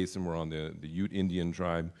Uinta Basin. We're on the Ute Indian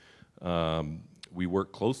tribe. We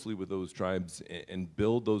work closely with those tribes and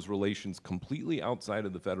build those relations completely outside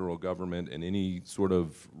of the federal government and any sort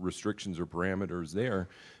of restrictions or parameters there,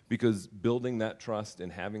 because building that trust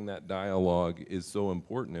and having that dialogue is so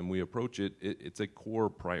important, and we approach it's a core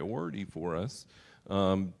priority for us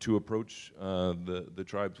to approach the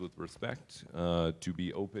tribes with respect, to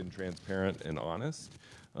be open, transparent, and honest,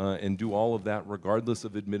 and do all of that regardless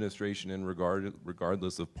of administration and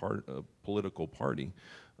regardless of political party.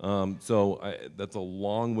 So that's a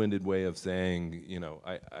long-winded way of saying,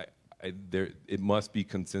 it must be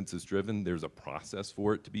consensus-driven. There's a process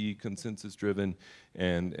for it to be consensus-driven,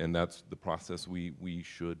 and that's the process we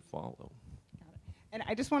should follow. And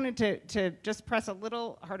I just wanted to just press a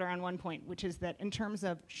little harder on one point, which is that in terms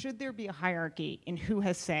of should there be a hierarchy in who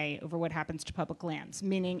has say over what happens to public lands?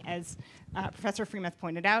 Meaning, as Professor Freemuth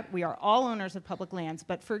pointed out, we are all owners of public lands,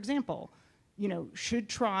 but for example, should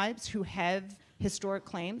tribes who have historic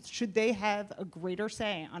claims, should they have a greater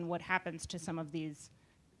say on what happens to some of these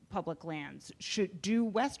public lands? Do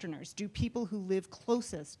Westerners, do people who live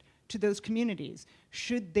closest to those communities,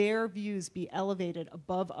 should their views be elevated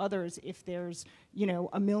above others if there's,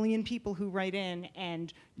 1 million people who write in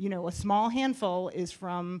and, a small handful is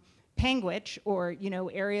from Panguitch or,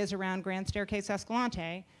 areas around Grand Staircase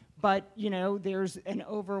Escalante, but, there's an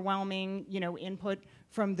overwhelming, input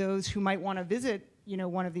from those who might want to visit,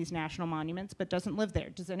 one of these national monuments but doesn't live there.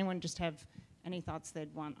 Does anyone just have any thoughts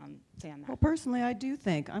they'd want on say on that? Well, personally, I do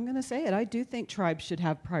think, I'm going to say it, I do think tribes should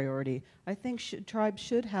have priority. I think tribes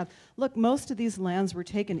should have, look, most of these lands were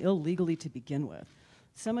taken illegally to begin with.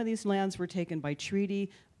 Some of these lands were taken by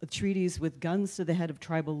treaties with guns to the head of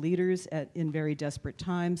tribal leaders in very desperate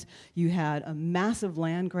times. You had a massive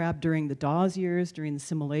land grab during the Dawes years, during the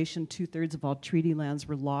assimilation. 2/3 of all treaty lands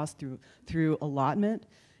were lost through allotment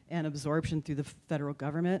and absorption through the federal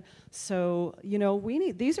government. So,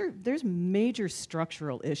 there's major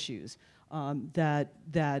structural issues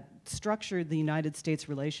that structure the United States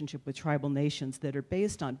relationship with tribal nations that are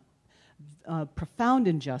based on profound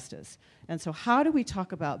injustice. And so how do we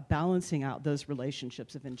talk about balancing out those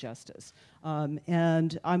relationships of injustice?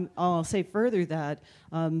 And I'll say further that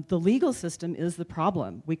the legal system is the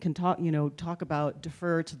problem. We can talk about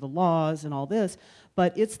defer to the laws and all this,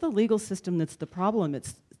 but it's the legal system that's the problem.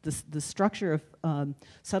 It's the structure of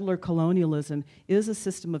settler colonialism is a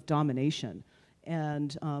system of domination.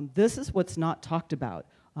 And this is what's not talked about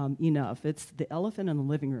enough. It's the elephant in the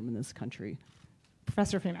living room in this country.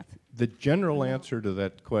 Professor Freemuth. The general answer to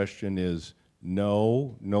that question is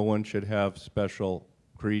no, no one should have special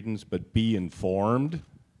credence, but be informed.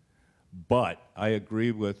 But I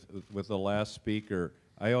agree with the last speaker.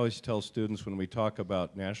 I always tell students when we talk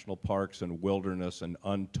about national parks and wilderness and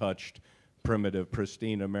untouched, primitive,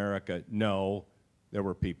 pristine America, no, there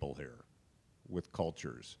were people here with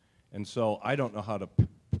cultures. And so I don't know how to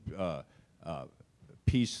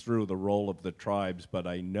piece through the role of the tribes, but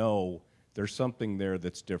I know there's something there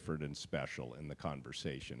that's different and special in the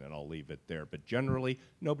conversation, and I'll leave it there. But generally,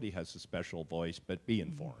 nobody has a special voice, but be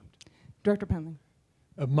informed. Director Pendley.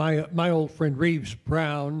 My old friend Reeves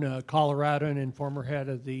Brown, Coloradan and former head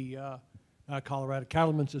of the Colorado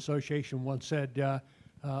Cattlemen's Association, once said,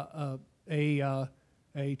 a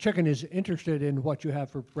chicken is interested in what you have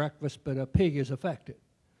for breakfast, but a pig is affected.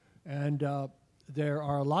 And there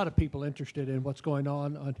are a lot of people interested in what's going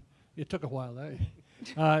on. It took a while.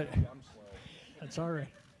 That's all right.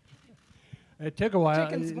 It took a while.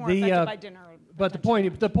 Chicken's more affected by dinner. But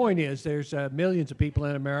the point is, there's millions of people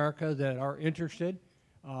in America that are interested,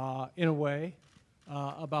 in a way,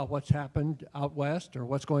 about what's happened out west or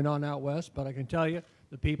what's going on out west. But I can tell you,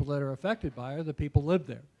 the people that are affected by it are the people who live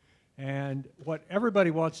there. And what everybody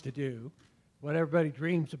wants to do, what everybody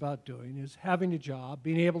dreams about doing, is having a job,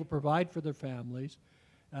 being able to provide for their families,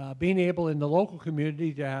 being able in the local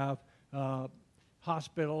community to have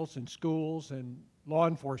hospitals and schools and law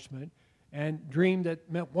enforcement, and dream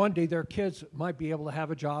that meant one day their kids might be able to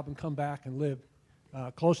have a job and come back and live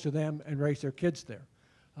close to them and raise their kids there,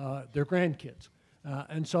 their grandkids.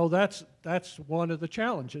 And so that's one of the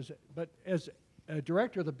challenges. But as a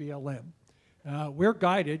director of the BLM, we're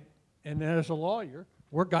guided, and as a lawyer,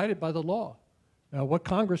 we're guided by the law, what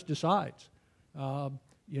Congress decides.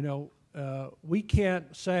 We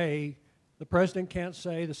can't say, the president can't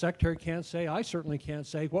say, the secretary can't say, I certainly can't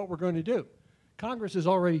say what we're going to do. Congress has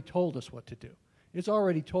already told us what to do. It's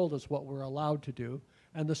already told us what we're allowed to do,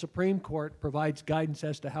 and the Supreme Court provides guidance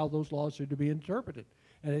as to how those laws are to be interpreted.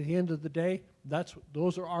 And at the end of the day,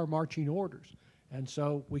 those are our marching orders. And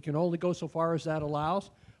so we can only go so far as that allows.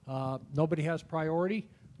 Nobody has priority.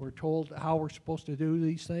 We're told how we're supposed to do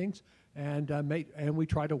these things, and we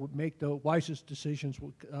try to make the wisest decisions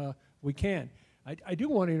we can. I do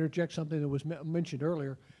want to interject something that was mentioned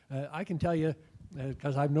earlier. I can tell you,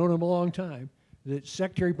 because I've known him a long time, that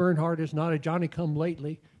Secretary Bernhardt is not a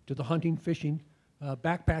Johnny-come-lately to the hunting, fishing,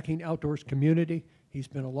 backpacking, outdoors community. He's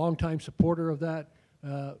been a long-time supporter of that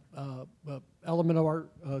element of our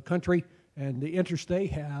country and the interest they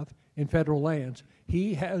have in federal lands.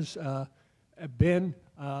 He has been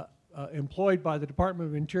employed by the Department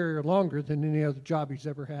of Interior longer than any other job he's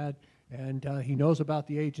ever had, and he knows about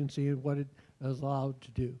the agency and what it is allowed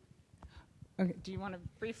to do. Okay, do you want to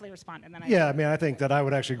briefly respond? And then I think that I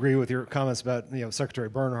would actually agree with your comments about Secretary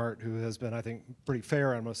Bernhardt, who has been, I think, pretty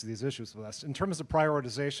fair on most of these issues with us. In terms of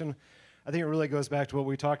prioritization, I think it really goes back to what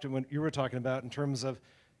when you were talking about in terms of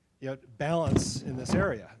balance in this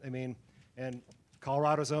area. And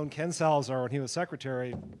Colorado's own Ken Salazar, when he was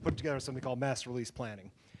secretary, put together something called master release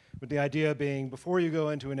planning, with the idea being before you go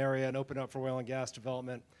into an area and open up for oil and gas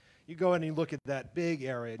development, you go in and you look at that big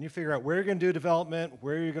area and you figure out where you're going to do development,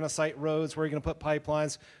 where you're going to site roads, where you're going to put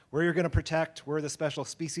pipelines, where you're going to protect, where are the special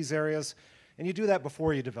species areas, and you do that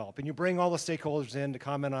before you develop. And you bring all the stakeholders in to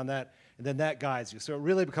comment on that, and then that guides you. So it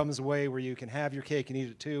really becomes a way where you can have your cake and eat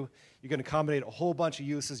it too. You can accommodate a whole bunch of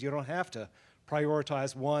uses. You don't have to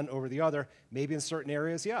prioritize one over the other. Maybe in certain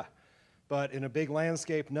areas, yeah. But in a big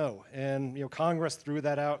landscape, no. And Congress threw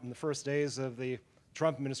that out in the first days of the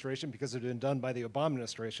Trump administration because it had been done by the Obama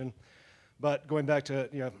administration. But going back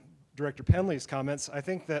to Director Pendley's comments, I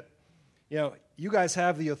think that you guys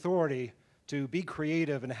have the authority to be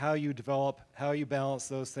creative in how you develop, how you balance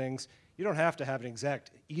those things. You don't have to have an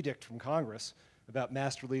exact edict from Congress about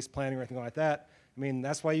master lease planning or anything like that. I mean,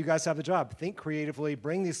 that's why you guys have the job. Think creatively,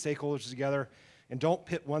 bring these stakeholders together, and don't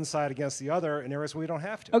pit one side against the other in areas where we don't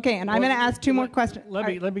have to. Okay, and I'm going to ask two more questions.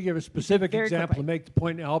 Let me give a specific Very example quickly. to make the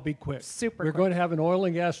point, and I'll be quick. Super We're quick. going to have an oil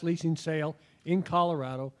and gas leasing sale in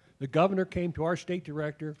Colorado. The governor came to our state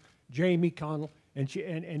director, Jamie Connell, and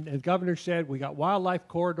the governor said, we got wildlife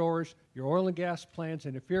corridors, your oil and gas plans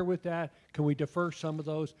interfere with that. Can we defer some of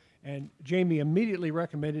those? And Jamie immediately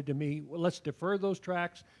recommended to me, well, let's defer those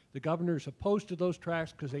tracks. The governor's opposed to those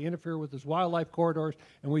tracks because they interfere with his wildlife corridors.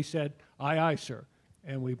 And we said, aye, aye, sir.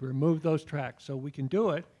 And we've removed those tracks. So we can do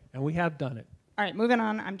it, and we have done it. All right, moving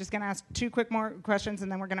on. I'm just going to ask two quick more questions,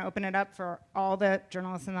 and then we're going to open it up for all the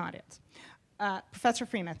journalists in the audience. Professor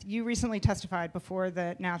Freemuth, you recently testified before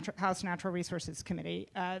the House Natural Resources Committee,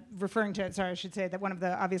 referring to, sorry, I should say that one of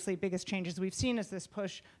the obviously biggest changes we've seen is this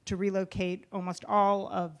push to relocate almost all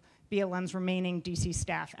of BLM's remaining DC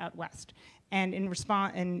staff out west. And in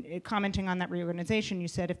response, and commenting on that reorganization, you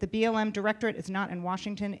said if the BLM directorate is not in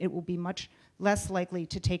Washington, it will be much less likely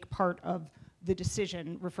to take part of the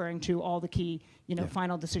decision, referring to all the key,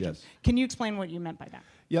 final decisions. Yes. Can you explain what you meant by that?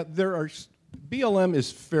 Yeah, BLM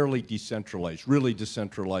is fairly decentralized, really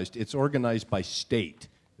decentralized. It's organized by state.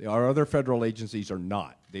 Our other federal agencies are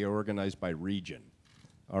not. They are organized by region,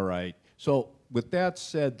 all right? So with that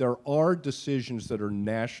said, there are decisions that are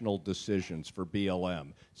national decisions for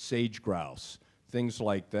BLM, sage grouse, things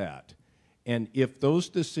like that. And if those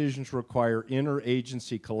decisions require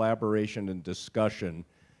interagency collaboration and discussion,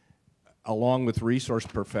 along with resource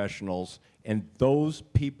professionals, and those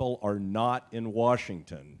people are not in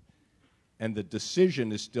Washington, and the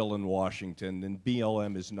decision is still in Washington, then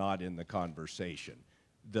BLM is not in the conversation.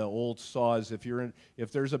 The old saw is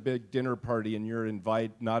if there's a big dinner party and you're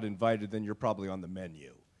not invited, then you're probably on the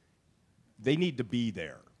menu. They need to be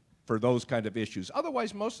there for those kind of issues.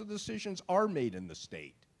 Otherwise, most of the decisions are made in the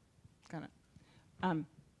state. Got it.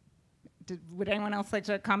 Would anyone else like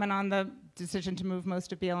to comment on the decision to move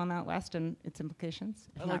most of BLM out west and its implications?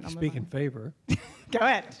 If I'd not, like to I'll move speak on. in favor. Go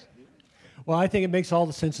ahead. Well, I think it makes all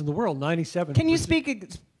the sense in the world. 97. Can you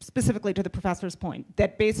speak specifically to the professor's point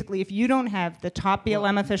that basically if you don't have the top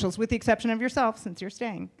BLM officials, with the exception of yourself, since you're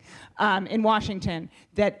staying, in Washington,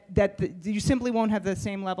 that you simply won't have the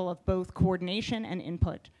same level of both coordination and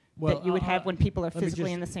input that you would have when people are let me physically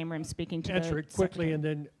just in the same room speaking to answer the it quickly, secretary. and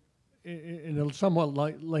then in a somewhat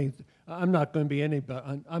length. I'm not going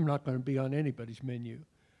to be on anybody's menu.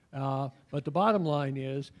 But the bottom line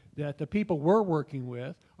is that the people we're working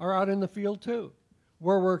with are out in the field too.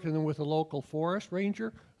 We're working with a local forest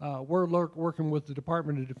ranger. We're working with the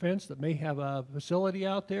Department of Defense that may have a facility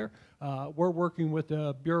out there. We're working with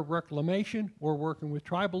the Bureau of Reclamation. We're working with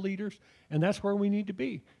tribal leaders, and that's where we need to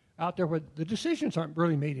be. Out there where the decisions aren't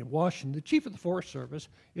really made in Washington. The chief of the Forest Service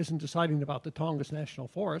isn't deciding about the Tongass National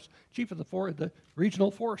Forest. Chief of the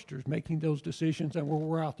regional forester is making those decisions, and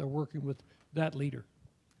we're out there working with that leader.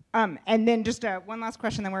 And then just one last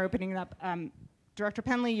question, then we're opening it up. Director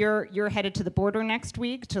Pendley, you're headed to the border next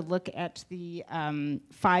week to look at the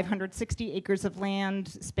 560 acres of land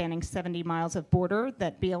spanning 70 miles of border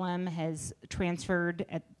that BLM has transferred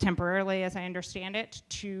temporarily, as I understand it,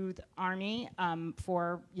 to the Army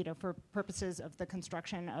for purposes of the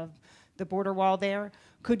construction of the border wall there.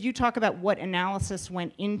 Could you talk about what analysis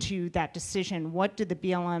went into that decision? What did the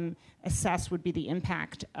BLM assess would be the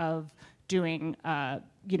impact of doing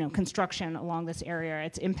construction along this area,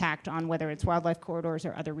 its impact on whether it's wildlife corridors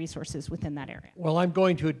or other resources within that area? Well, I'm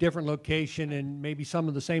going to a different location and maybe some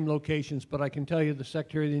of the same locations, but I can tell you the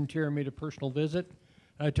Secretary of the Interior made a personal visit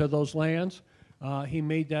to those lands. He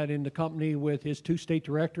made that in the company with his two state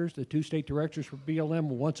directors. The two state directors for BLM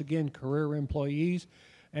were once again career employees.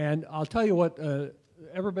 And I'll tell you what,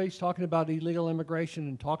 everybody's talking about illegal immigration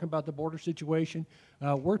and talking about the border situation.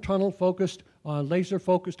 We're laser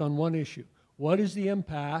focused on one issue. What is the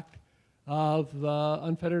impact of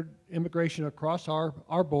unfettered immigration across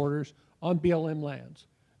our borders on BLM lands?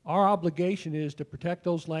 Our obligation is to protect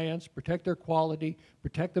those lands, protect their quality,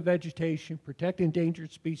 protect the vegetation, protect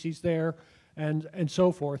endangered species there, and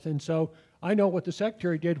so forth. And so I know what the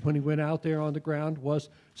Secretary did when he went out there on the ground was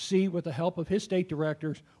see, with the help of his state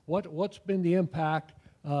directors, what's been the impact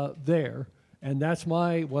there. And that's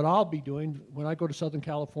what I'll be doing when I go to Southern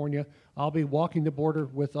California. I'll be walking the border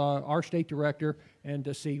with our state director and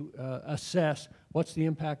to assess what's the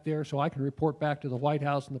impact there, so I can report back to the White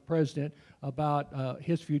House and the president about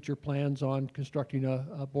his future plans on constructing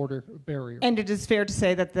a border barrier. And it is fair to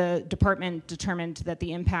say that the department determined that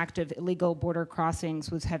the impact of illegal border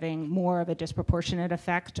crossings was having more of a disproportionate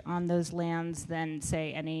effect on those lands than,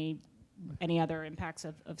 say, any other impacts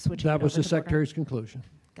of switching That it was over the the border? Secretary's conclusion.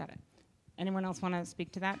 Got it. Anyone else want to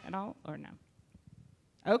speak to that at all, or no?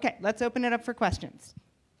 Okay, let's open it up for questions.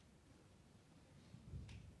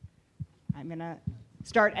 I'm going to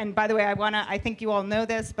start, and by the way, I think you all know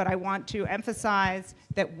this, but I want to emphasize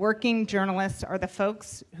that working journalists are the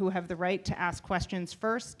folks who have the right to ask questions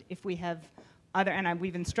first. If we have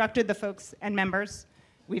we've instructed the folks and members,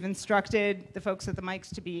 we've instructed the folks at the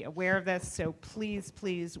mics to be aware of this, so please,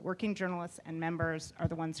 please, working journalists and members are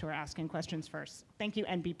the ones who are asking questions first. Thank you,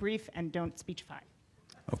 and be brief, and don't speechify.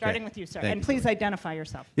 Okay. Starting with you, sir. Thank And you. please identify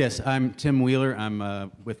yourself. Yes, I'm Tim Wheeler.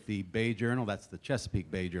 I'm with the Bay Journal. That's the Chesapeake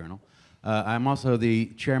Bay Journal. I'm also the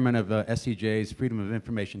chairman of SEJ's Freedom of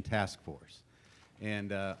Information Task Force.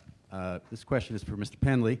 And this question is for Mr.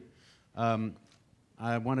 Pendley.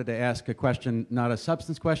 I wanted to ask a question, not a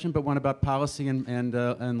substance question, but one about policy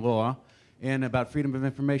and law and about freedom of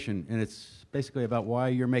information. And it's basically about why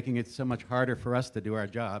you're making it so much harder for us to do our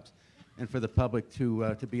jobs and for the public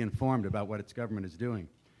to be informed about what its government is doing.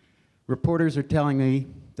 Reporters are telling me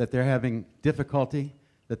that they're having difficulty,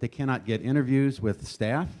 that they cannot get interviews with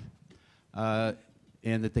staff,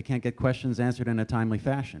 and that they can't get questions answered in a timely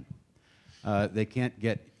fashion. They can't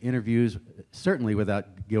get interviews, certainly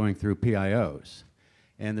without going through PIOs.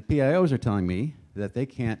 And the PIOs are telling me that they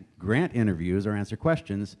can't grant interviews or answer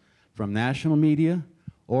questions from national media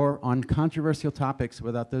or on controversial topics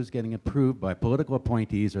without those getting approved by political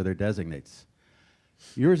appointees or their designates.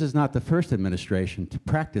 Yours is not the first administration to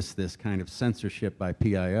practice this kind of censorship by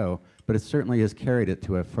PIO, but it certainly has carried it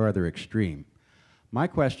to a further extreme. My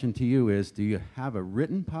question to you is, do you have a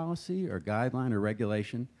written policy or guideline or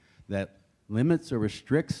regulation that limits or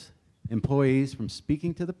restricts employees from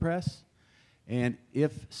speaking to the press? And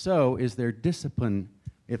if so, is there discipline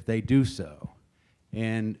if they do so?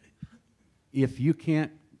 And if you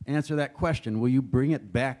can't answer that question, will you bring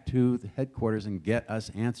it back to the headquarters and get us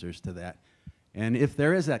answers to that? And if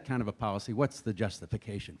there is that kind of a policy, what's the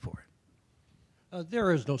justification for it?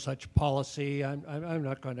 There is no such policy. I'm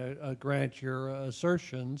not going to grant your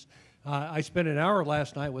assertions. I spent an hour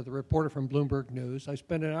last night with a reporter from Bloomberg News. I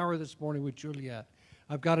spent an hour this morning with Juliet.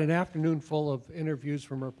 I've got an afternoon full of interviews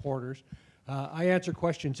from reporters. I answer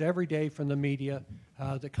questions every day from the media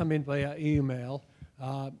that come in via email.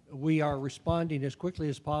 We are responding as quickly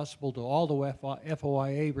as possible to all the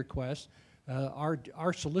FOIA requests.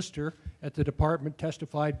 Our solicitor at the department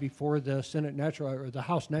testified before the the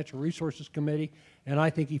House Natural Resources Committee, and I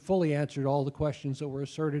think he fully answered all the questions that were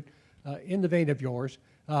asserted in the vein of yours,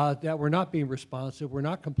 that we're not being responsive, we're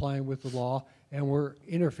not complying with the law, and we're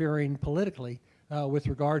interfering politically with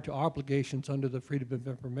regard to obligations under the Freedom of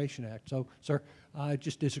Information Act. So, sir, I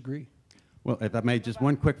just disagree. Well, if I may, just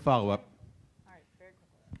one quick follow-up.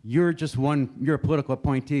 You're a political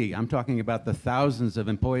appointee. I'm talking about the thousands of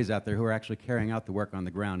employees out there who are actually carrying out the work on the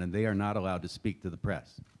ground, and they are not allowed to speak to the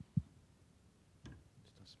press.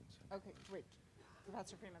 Okay, great.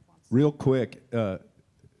 Professor Freeman wants. Real quick,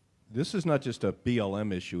 this is not just a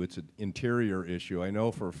BLM issue, it's an interior issue. I know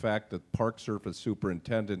for a fact that Park Service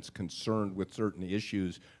superintendents concerned with certain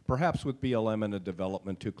issues, perhaps with BLM and a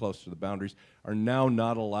development too close to the boundaries, are now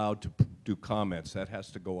not allowed to do comments. That has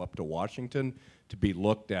to go up to Washington to be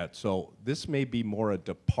looked at. So this may be more a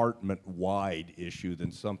department-wide issue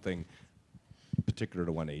than something particular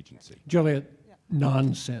to one agency. Juliet,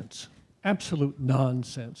 nonsense. Absolute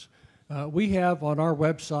nonsense. We have on our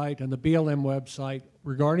website, on the BLM website,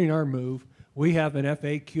 regarding our move, we have an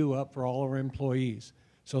FAQ up for all our employees.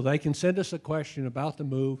 So they can send us a question about the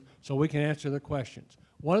move so we can answer their questions.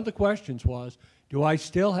 One of the questions was, do I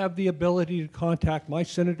still have the ability to contact my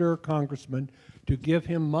senator or congressman to give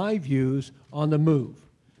him my views on the move?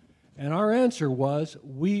 And our answer was,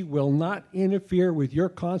 we will not interfere with your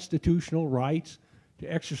constitutional rights to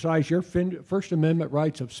exercise your First Amendment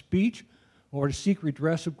rights of speech or to seek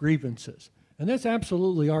redress of grievances. And that's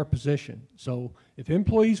absolutely our position. So if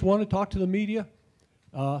employees want to talk to the media,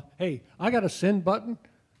 hey, I got a send button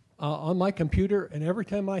on my computer, and every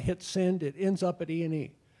time I hit send, it ends up at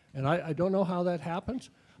E&E. And I don't know how that happens,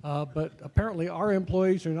 but apparently our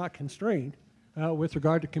employees are not constrained with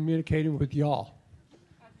regard to communicating with y'all.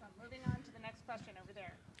 Excellent. Moving on to the next question over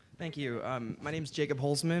there. Thank you. My name is Jacob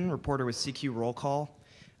Holzman, reporter with CQ Roll Call.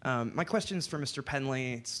 My question's for Mr.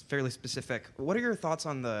 Pendley. It's fairly specific. What are your thoughts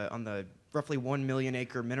on the roughly 1 million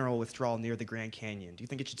acre mineral withdrawal near the Grand Canyon? Do you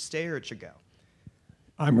think it should stay or it should go?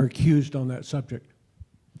 I'm recused on that subject.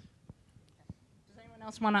 Does anyone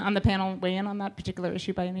else want to, on the panel, weigh in on that particular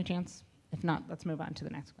issue by any chance? If not, let's move on to the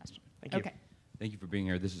next question. Thank you. Okay. Thank you for being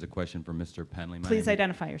here. This is a question for Mr. Pendley. Please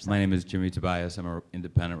identify yourself. My name is Jimmy Tobias. I'm an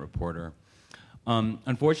independent reporter.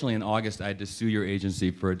 Unfortunately, in August, I had to sue your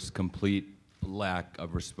agency for its complete lack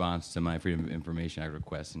of response to my Freedom of Information Act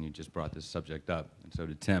request, and you just brought this subject up, and so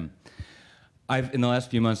did Tim. In the last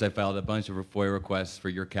few months, I filed a bunch of FOIA requests for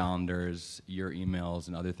your calendars, your emails,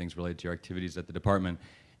 and other things related to your activities at the department.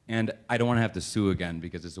 And I don't want to have to sue again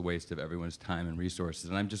because it's a waste of everyone's time and resources.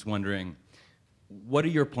 And I'm just wondering, what are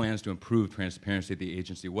your plans to improve transparency at the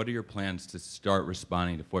agency? What are your plans to start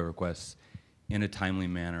responding to FOIA requests in a timely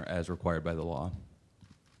manner as required by the law?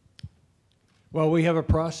 Well, we have a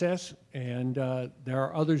process, and there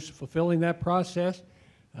are others fulfilling that process.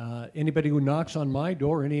 Anybody who knocks on my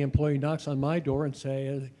door, any employee knocks on my door and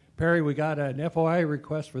say, Perry, we got an FOIA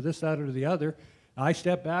request for this, that, or the other, I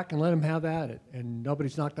step back and let them have at it. And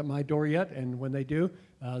nobody's knocked at my door yet, and when they do,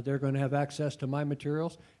 they're going to have access to my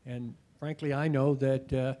materials. And frankly, I know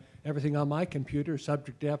that everything on my computer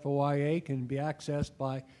subject to FOIA can be accessed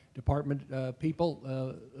by department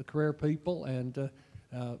people, career people, and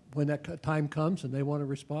when that time comes and they want to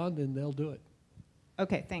respond, then they'll do it.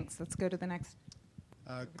 Okay, thanks. Let's go to the next.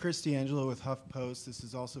 Chris D'Angelo with HuffPost. This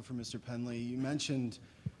is also for Mr. Pendley. You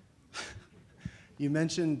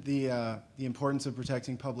mentioned the importance of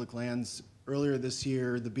protecting public lands. Earlier this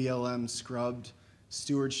year, the BLM scrubbed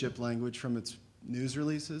stewardship language from its news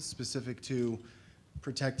releases specific to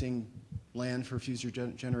protecting land for future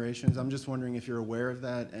generations. I'm just wondering if you're aware of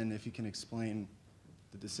that and if you can explain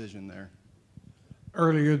the decision there.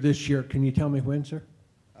 Earlier this year, can you tell me when, sir?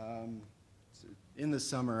 In the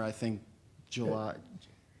summer, I think July.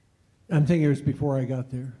 I'm thinking it was before I got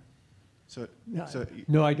there. So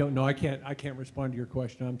No, I don't know. I can't respond to your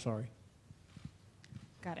question. I'm sorry.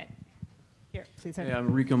 Got it. Here, please. Hey,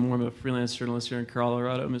 I'm Rico Moore. I'm a freelance journalist here in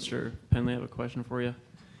Colorado. Mr. Pendley, I have a question for you.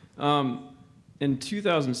 In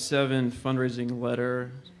 2007 fundraising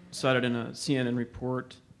letter cited in a CNN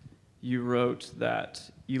report, you wrote that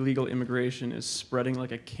illegal immigration is spreading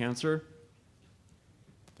like a cancer.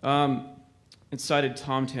 It cited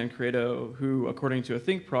Tom Tancredo, who, according to a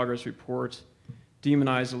Think Progress report,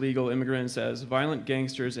 demonized illegal immigrants as violent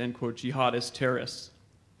gangsters and, quote, jihadist terrorists.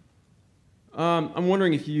 I'm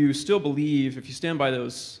wondering if you still believe, if you stand by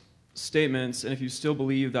those statements, and if you still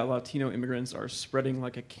believe that Latino immigrants are spreading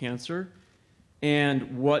like a cancer,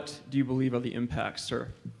 and what do you believe are the impacts, sir?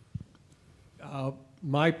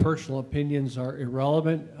 My personal opinions are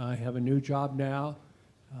irrelevant. I have a new job now.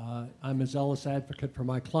 I'm a zealous advocate for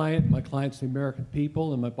my client. My client's the American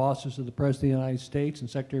people, and my bosses are the President of the United States and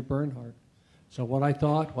Secretary Bernhardt. So what I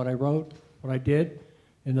thought, what I wrote, what I did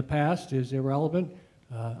in the past is irrelevant.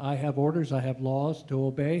 I have orders, I have laws to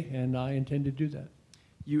obey, and I intend to do that.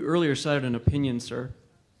 You earlier cited an opinion, sir,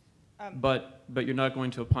 but you're not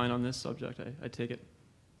going to opine on this subject, I take it.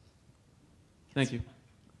 Thank you.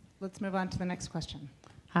 Let's move on to the next question.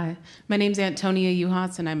 Hi, my name's Antonia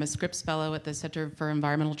Uhas, and I'm a Scripps Fellow at the Center for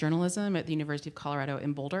Environmental Journalism at the University of Colorado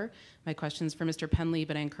in Boulder. My question's for Mr. Pendley,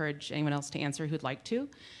 but I encourage anyone else to answer who'd like to.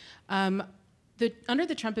 Under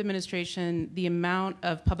the Trump administration, the amount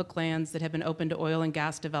of public lands that have been open to oil and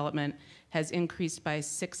gas development has increased by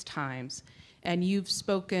 6 times. And you've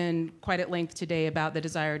spoken quite at length today about the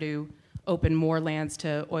desire to open more lands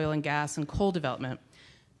to oil and gas and coal development.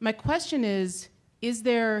 My question is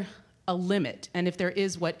there a limit? And if there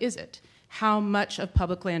is, what is it? How much of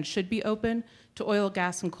public land should be open to oil,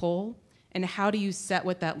 gas, and coal? And how do you set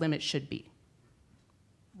what that limit should be?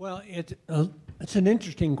 Well, it's an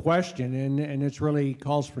interesting question, and it really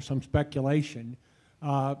calls for some speculation.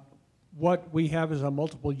 What we have is a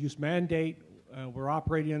multiple use mandate. We're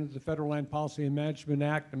operating under the Federal Land Policy and Management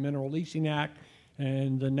Act, the Mineral Leasing Act,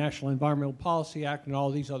 and the National Environmental Policy Act, and all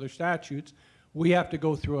these other statutes. We have to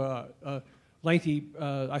go through a lengthy,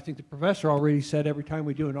 I think the professor already said every time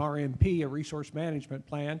we do an RMP, a resource management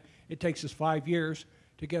plan, it takes us 5 years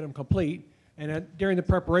to get them complete. And during the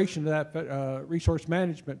preparation of that resource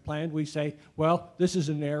management plan, we say, well, this is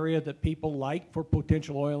an area that people like for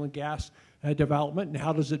potential oil and gas development, and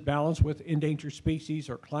how does it balance with endangered species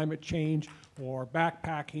or climate change or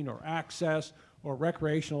backpacking or access or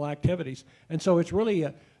recreational activities. And so it's really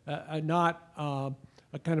not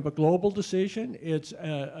a kind of a global decision. It's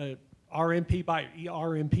a RMP by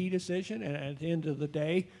RMP decision, and at the end of the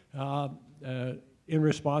day, in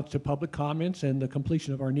response to public comments and the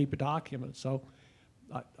completion of our NEPA documents. So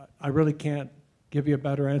I really can't give you a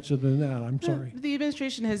better answer than that. I'm sorry. The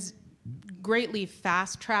administration has greatly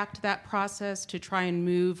fast-tracked that process to try and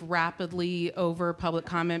move rapidly over public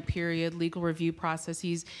comment period, legal review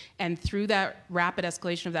processes, and through that rapid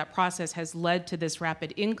escalation of that process has led to this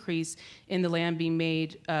rapid increase in the land being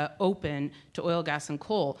made open to oil, gas, and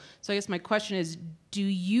coal. So I guess my question is, do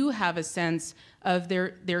you have a sense of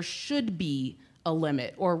there should be a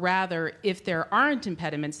limit, or rather, if there aren't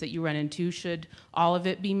impediments that you run into, should all of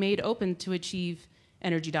it be made open to achieve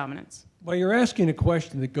energy dominance? Well, you're asking a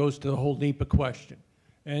question that goes to the whole NEPA question.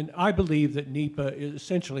 And I believe that NEPA is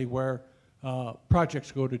essentially where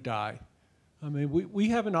projects go to die. I mean, we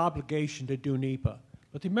have an obligation to do NEPA,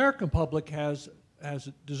 but the American public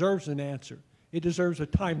deserves an answer. It deserves a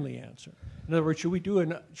timely answer. In other words, should we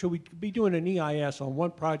be doing an EIS on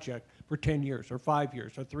one project for 10 years or 5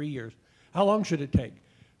 years or 3 years? How long should it take?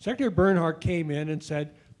 Secretary Bernhardt came in and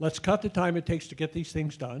said, let's cut the time it takes to get these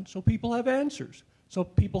things done so people have answers. So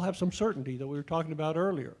people have some certainty that we were talking about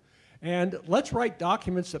earlier. And let's write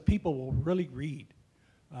documents that people will really read.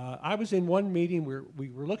 I was in one meeting where we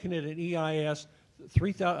were looking at an EIS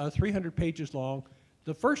 300 pages long.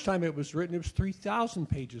 The first time it was written, it was 3,000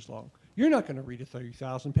 pages long. You're not going to read a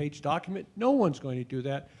 30,000-page document. No one's going to do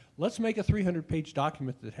that. Let's make a 300-page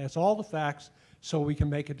document that has all the facts so we can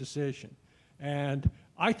make a decision. And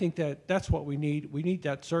I think that that's what we need. We need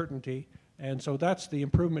that certainty. And so that's the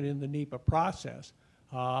improvement in the NEPA process.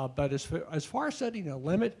 But as far as setting a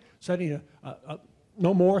limit, setting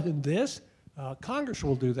no more than this, Congress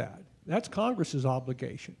will do that. That's Congress's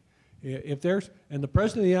obligation. And the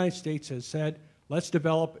President of the United States has said, let's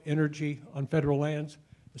develop energy on federal lands.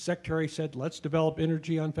 The Secretary said, let's develop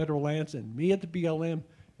energy on federal lands. And me at the BLM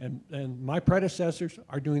and my predecessors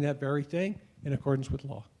are doing that very thing in accordance with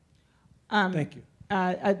law. Thank you.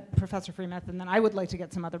 Professor Freemuth, and then I would like to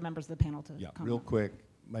get some other members of the panel to comment. Real quick.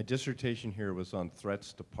 My dissertation here was on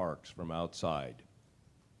threats to parks from outside.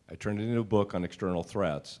 I turned it into a book on external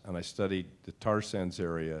threats, and I studied the tar sands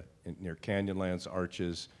area near Canyonlands,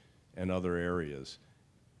 Arches, and other areas.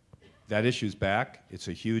 That issue's back. It's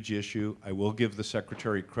a huge issue. I will give the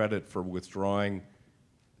Secretary credit for withdrawing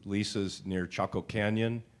leases near Chaco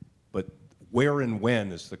Canyon, but where and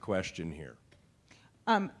when is the question here.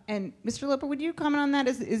 And Mr. Loper, would you comment on that?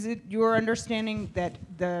 Is it your understanding that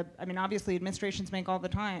obviously administrations make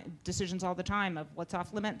decisions all the time of what's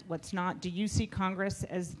off limit, what's not. Do you see Congress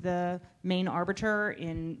as the main arbiter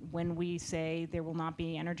in when we say there will not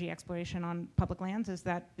be energy exploration on public lands? Is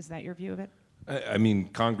that your view of it? I mean,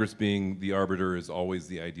 Congress being the arbiter is always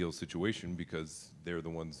the ideal situation because they're the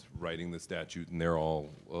ones writing the statute and they're all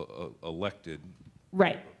elected.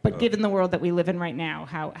 Right, but given the world that we live in right now,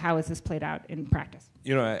 how is this played out in practice?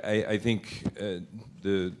 You know, I think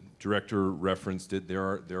the director referenced it. There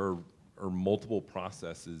are multiple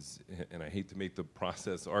processes, and I hate to make the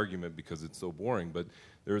process argument because it's so boring, but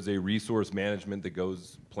there's a resource management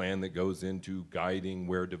plan that goes into guiding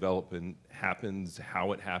where development happens,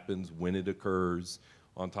 how it happens, when it occurs.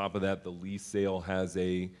 On top of that, the lease sale has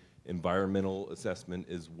a environmental assessment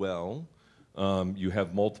as well. You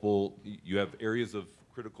have areas of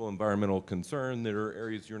critical environmental concern that are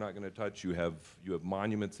areas you're not going to touch. You have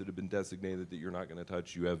monuments that have been designated that you're not going to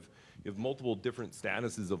touch. You have multiple different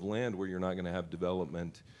statuses of land where you're not going to have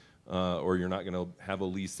development, or you're not going to have a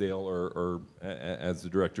lease sale, or as the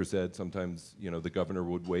director said, sometimes the governor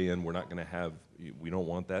would weigh in. We don't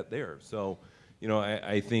want that there. So,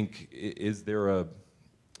 I think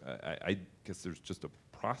I guess there's just a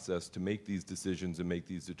process to make these decisions and make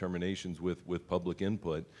these determinations with public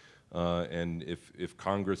input. And if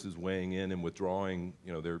Congress is weighing in and withdrawing,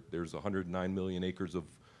 there's 109 million acres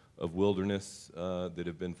of wilderness that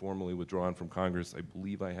have been formally withdrawn from Congress. I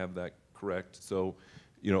believe I have that correct. So,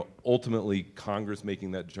 ultimately Congress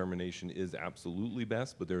making that determination is absolutely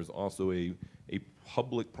best, but there's also a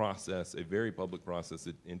public process, a very public process.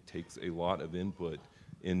 It takes a lot of input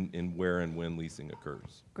in where and when leasing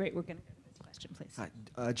occurs. Great, we're going to go to this question, please.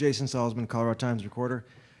 Hi, Jason Salzman, Colorado Times reporter.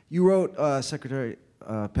 You wrote, Secretary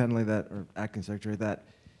Pendley, or Acting Secretary, that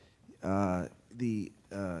the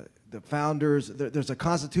founders, there's a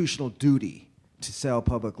constitutional duty to sell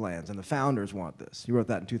public lands, and the founders want this. You wrote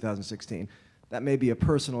that in 2016. That may be a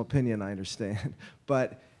personal opinion, I understand,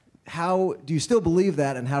 but how do you still believe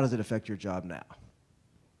that, and how does it affect your job now?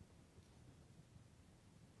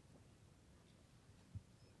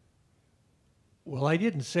 Well, I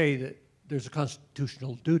didn't say that there's a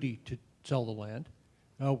constitutional duty to sell the land.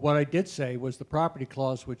 What I did say was the property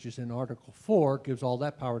clause, which is in Article 4, gives all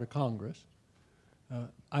that power to Congress.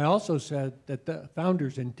 I also said that the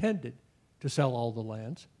founders intended to sell all the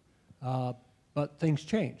lands, but things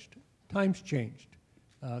changed. Times changed.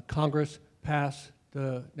 Congress pass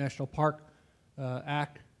the National Park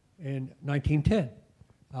Act in 1910.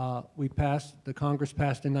 The Congress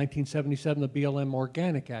passed in 1977 the BLM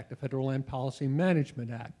Organic Act, the Federal Land Policy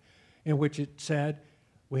Management Act, in which it said,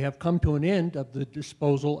 we have come to an end of the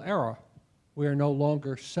disposal era. We are no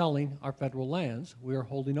longer selling our federal lands, we are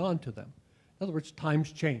holding on to them. In other words,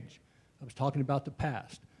 times change. I was talking about the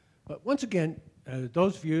past. But once again,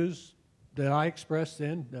 those views that I expressed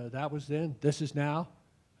then, that was then, this is now.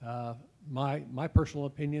 My personal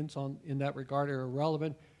opinions in that regard are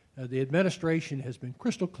irrelevant. The administration has been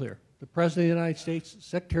crystal clear. The President of the United States,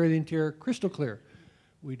 Secretary of the Interior, crystal clear.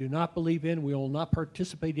 We do not believe in, we will not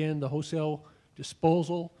participate in the wholesale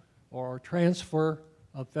disposal or transfer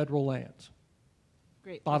of federal lands.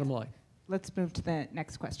 Great. Bottom line. Let's move to the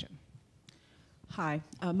next question. Hi,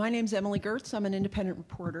 my name's Emily Gertz. I'm an independent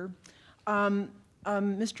reporter.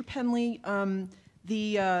 Mr. Pendley,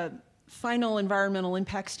 the final environmental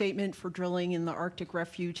impact statement for drilling in the Arctic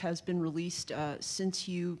Refuge has been released since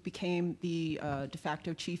you became the de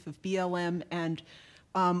facto chief of BLM, and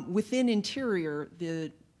within Interior,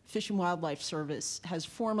 the Fish and Wildlife Service has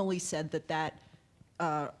formally said that that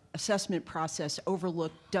assessment process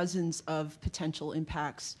overlooked dozens of potential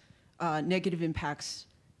impacts, negative impacts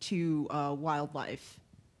to wildlife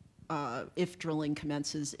if drilling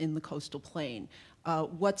commences in the coastal plain.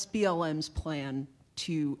 What's BLM's plan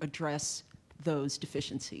to address those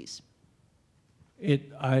deficiencies?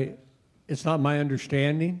 It's not my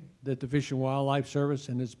understanding that the Fish and Wildlife Service,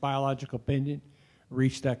 in its biological opinion,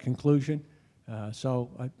 reached that conclusion. So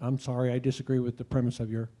I'm sorry, I disagree with the premise of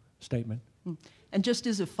your statement. And just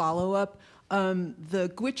as a follow-up,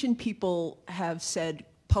 the Gwich'in people have said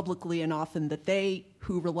publicly and often that they,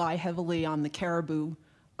 who rely heavily on the caribou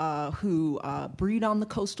who breed on the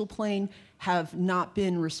coastal plain, have not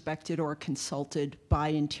been respected or consulted by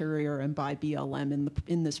Interior and by BLM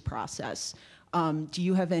in this process. Do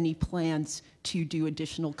you have any plans to do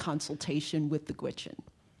additional consultation with the Gwich'in?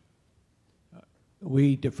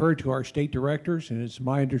 We defer to our state directors, and it's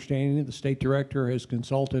my understanding that the state director has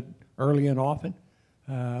consulted early and often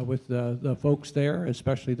with the folks there,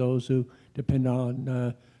 especially those who depend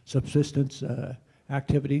on subsistence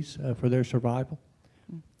activities for their survival.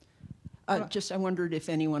 I wondered if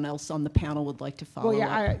anyone else on the panel would like to follow up. Well,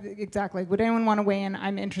 yeah, exactly. Would anyone want to weigh in?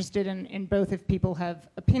 I'm interested in both if people have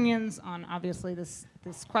opinions on, obviously, this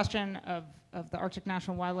question of the Arctic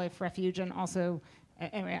National Wildlife Refuge, and also,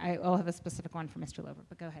 anyway, I'll have a specific one for Mr. Lover,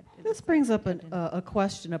 but go ahead. This brings up a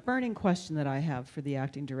question, a burning question that I have for the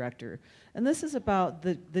acting director. And this is about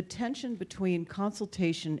the tension between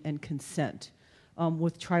consultation and consent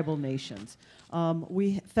with tribal nations.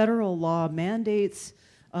 Federal law mandates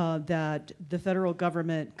that the federal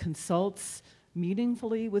government consults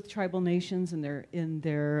meaningfully with tribal nations in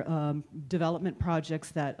their development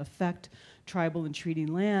projects that affect tribal and treaty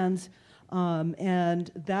lands,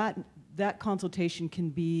 and that consultation can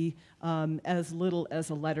be as little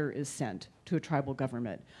as a letter is sent to a tribal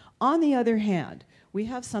government. On the other hand, we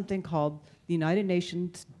have something called the United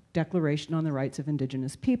Nations Declaration on the Rights of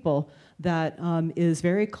Indigenous People that is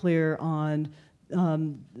very clear on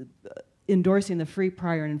endorsing the free,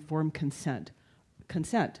 prior, and informed consent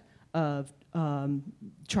of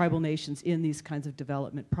tribal nations in these kinds of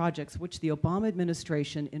development projects, which the Obama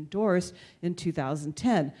administration endorsed in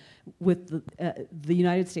 2010, with the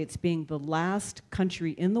United States being the last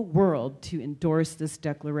country in the world to endorse this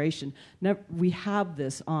declaration. Now, we have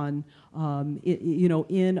this on,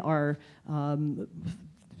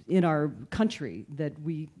 in our country that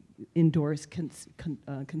we endorse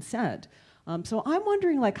consent. So I'm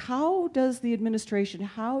wondering, how does the administration,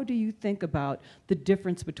 how do you think about the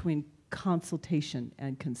difference between consultation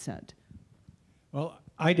and consent? Well,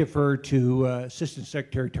 I defer to Assistant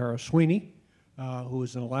Secretary Tara Sweeney, who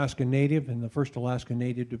is an Alaskan native and the first Alaskan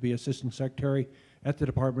native to be Assistant Secretary at the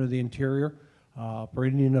Department of the Interior for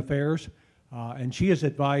Indian Affairs. And she has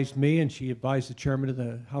advised me, and she advised the chairman of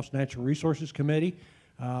the House Natural Resources Committee,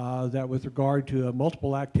 that with regard to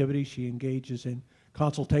multiple activities, she engages in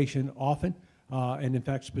consultation often, and in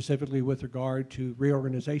fact specifically with regard to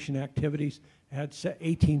reorganization activities, had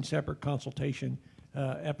 18 separate consultation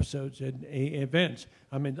episodes and events.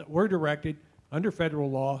 I mean, we're directed under federal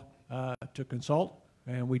law to consult,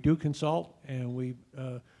 and we do consult, and we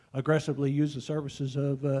aggressively use the services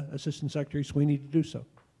of Assistant Secretary Sweeney to do so.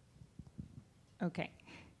 Okay.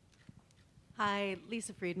 Hi,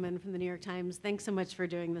 Lisa Friedman from the New York Times. Thanks so much for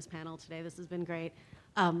doing this panel today. This has been great.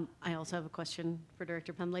 I also have a question for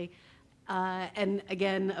Director Pendley. And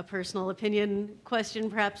again, a personal opinion question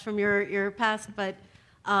perhaps from your past, but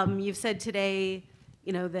you've said today,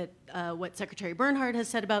 that what Secretary Bernhardt has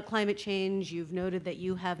said about climate change, you've noted that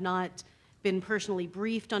you have not been personally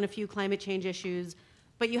briefed on a few climate change issues,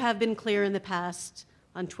 but you have been clear in the past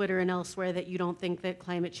on Twitter and elsewhere that you don't think that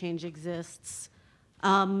climate change exists.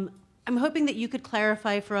 I'm hoping that you could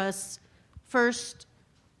clarify for us, first,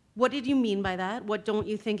 what did you mean by that? What don't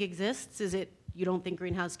you think exists? Is it you don't think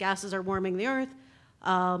greenhouse gases are warming the Earth?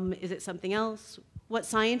 Is it something else? What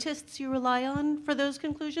scientists you rely on for those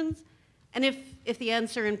conclusions? And if the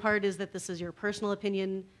answer in part is that this is your personal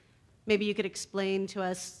opinion, maybe you could explain to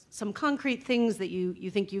us some concrete things that you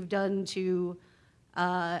think you've done to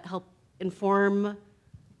help inform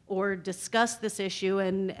or discuss this issue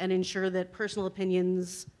and ensure that personal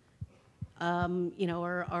opinions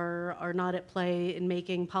are not at play in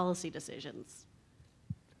making policy decisions.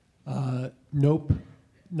 Nope,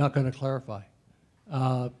 not going to clarify.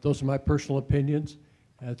 Those are my personal opinions.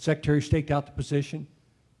 The Secretary staked out the position.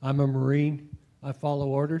 I'm a Marine. I follow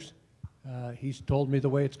orders. He's told me the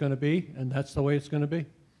way it's going to be, and that's the way it's going to be.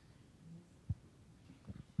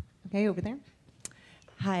 Okay, over there.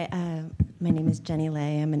 Hi, my name is Jenny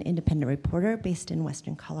Lay. I'm an independent reporter based in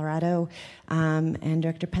Western Colorado. And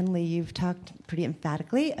Director Pendley, you've talked pretty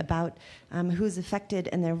emphatically about who's affected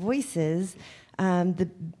and their voices. The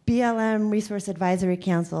BLM Resource Advisory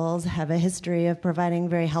Councils have a history of providing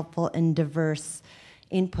very helpful and diverse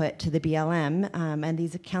input to the BLM. And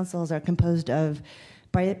these councils are composed of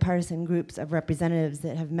bipartisan groups of representatives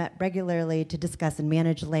that have met regularly to discuss and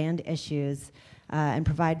manage land issues and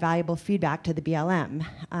provide valuable feedback to the BLM.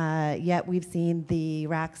 Yet we've seen the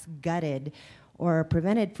RACs gutted or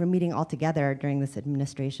prevented from meeting altogether during this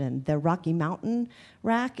administration. The Rocky Mountain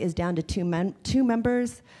RAC is down to two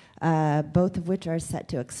members, both of which are set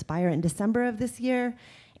to expire in December of this year.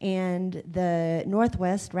 And the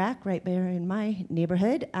Northwest RAC, right there in my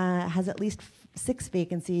neighborhood, has at least 6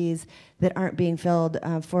 vacancies that aren't being filled,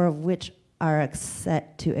 4 of which are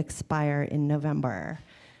set to expire in November.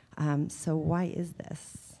 So why is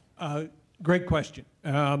this? Great question.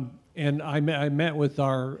 And I met with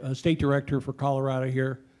our state director for Colorado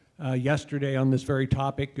here yesterday on this very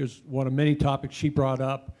topic. It's one of many topics she brought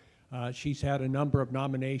up. She's had a number of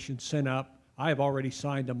nominations sent up. I have already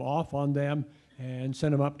signed them off on them and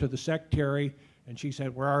sent them up to the Secretary. And she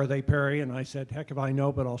said, "Where are they, Perry?" And I said, "Heck if I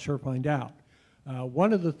know, but I'll sure find out."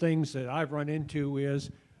 One of the things that I've run into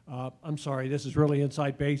is, I'm sorry, this is really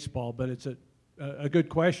inside baseball, but it's a good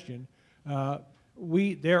question.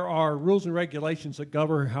 There are rules and regulations that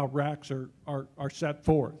govern how RACs are set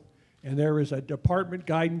forth. And there is a department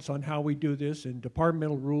guidance on how we do this and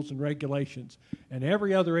departmental rules and regulations. And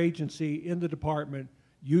every other agency in the department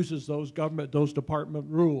uses those department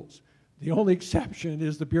rules. The only exception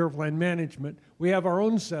is the Bureau of Land Management. We have our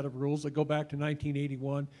own set of rules that go back to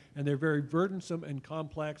 1981, and they're very burdensome and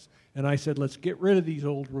complex. And I said, let's get rid of these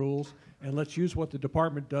old rules, and let's use what the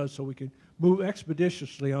department does so we can move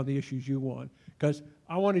expeditiously on the issues you want. Because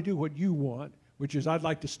I want to do what you want, which is I'd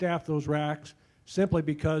like to staff those RACs simply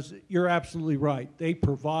because you're absolutely right. They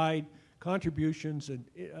provide contributions and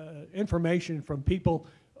information from people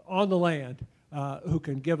on the land who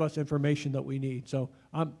can give us information that we need. So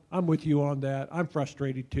I'm with you on that. I'm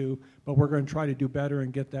frustrated too, but we're going to try to do better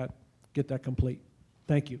and get that complete.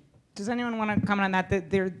 Thank you. Does anyone want to comment on that?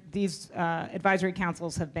 These advisory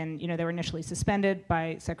councils have been, they were initially suspended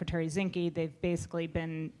by Secretary Zinke. They've basically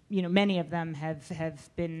been, many of them have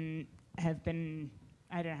been,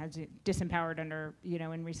 I don't know, disempowered under,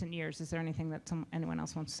 in recent years. Is there anything that anyone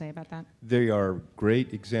else wants to say about that? They are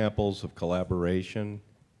great examples of collaboration.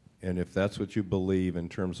 And if that's what you believe in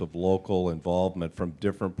terms of local involvement from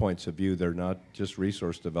different points of view, they're not just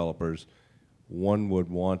resource developers. One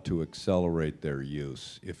would want to accelerate their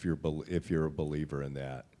use if you're a believer in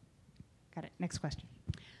that. Got it. Next question.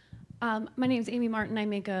 My name is Amy Martin. I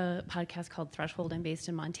make a podcast called Threshold. I'm based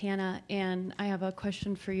in Montana, and I have a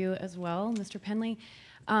question for you as well, Mr. Pendley.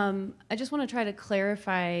 I just want to try to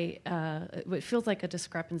clarify what feels like a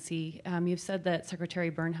discrepancy. You've said that Secretary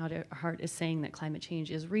Bernhardt is saying that climate change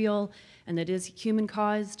is real and that it is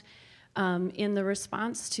human-caused. In the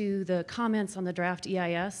response to the comments on the draft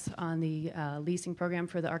EIS on the leasing program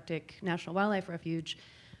for the Arctic National Wildlife Refuge,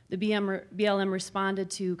 the BLM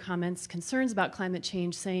responded to concerns about climate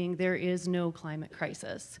change, saying there is no climate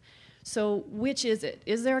crisis. So which is it?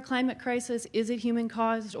 Is there a climate crisis? Is it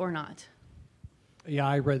human-caused or not? Yeah,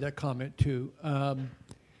 I read that comment too.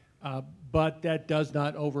 But that does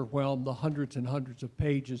not overwhelm the hundreds and hundreds of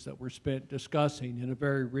pages that were spent discussing in a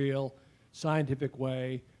very real, scientific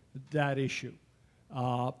way that issue.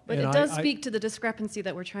 But it does speak to the discrepancy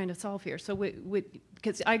that we're trying to solve here. So,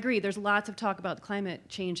 because I agree, there's lots of talk about climate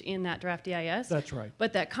change in that draft EIS. That's right.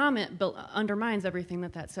 But that comment undermines everything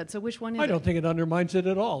that said. So, which one is it? I don't think it undermines it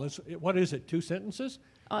at all. What is it, 2 sentences?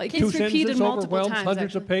 It Two gets repeated sentences multiple overwhelms times.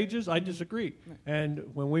 hundreds Actually. of pages? I disagree. And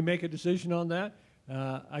when we make a decision on that,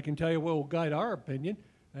 I can tell you what will guide our opinion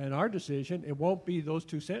and our decision. It won't be those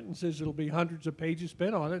 2 sentences. It'll be hundreds of pages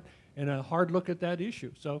spent on it and a hard look at that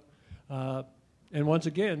issue. So, and once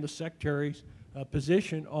again, the Secretary's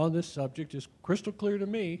position on this subject is crystal clear to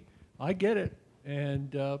me. I get it,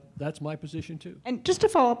 and that's my position too. And just to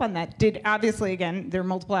follow up on that, obviously again there are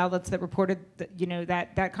multiple outlets that reported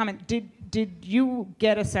that, that comment. Did you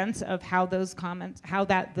get a sense of how those comments,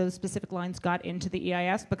 those specific lines got into the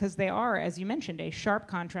EIS? Because they are, as you mentioned, a sharp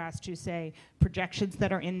contrast to, say, projections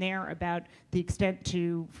that are in there about the extent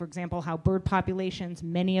to, for example, how bird populations,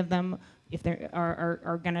 many of them, if they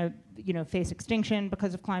are going to face extinction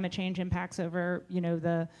because of climate change impacts over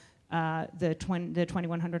the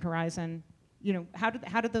 2100 horizon. How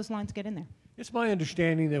did those lines get in there? It's my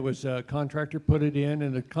understanding that was a contractor put it in,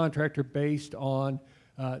 and the contractor based on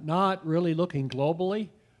not really looking globally,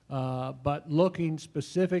 but looking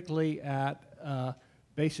specifically at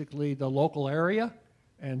basically the local area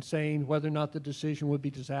and saying whether or not the decision would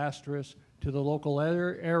be disastrous to the local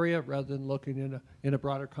area rather than looking in a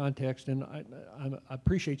broader context. And I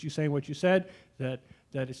appreciate you saying what you said, that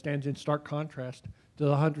it stands in stark contrast to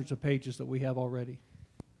the hundreds of pages that we have already.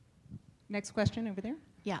 Next question over there.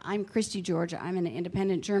 Yeah, I'm Christy Georgia. I'm an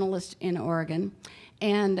independent journalist in Oregon.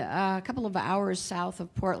 And a couple of hours south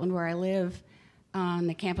of Portland, where I live, on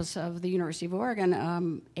the campus of the University of Oregon,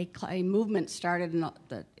 a movement started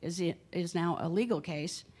that is now a legal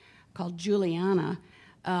case called Juliana.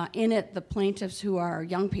 In it, the plaintiffs, who are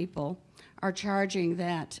young people, are charging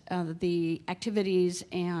that the activities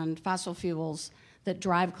and fossil fuels that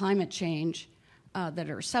drive climate change that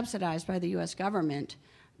are subsidized by the U.S. government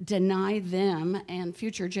deny them and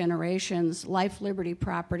future generations life, liberty,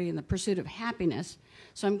 property, and the pursuit of happiness.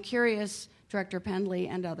 So I'm curious, Director Pendley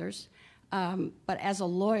and others, but as a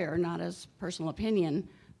lawyer, not as personal opinion,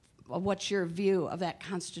 what's your view of that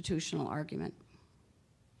constitutional argument?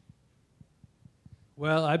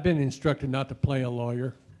 Well, I've been instructed not to play a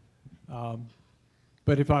lawyer,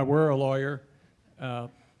 but if I were a lawyer,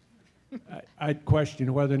 I'd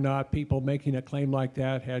question whether or not people making a claim like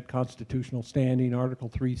that had constitutional standing, Article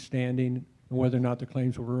 3 standing, and whether or not the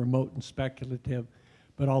claims were remote and speculative.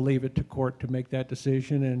 But I'll leave it to court to make that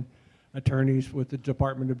decision, and attorneys with the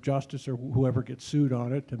Department of Justice or whoever gets sued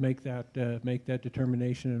on it to make that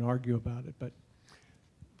determination and argue about it. But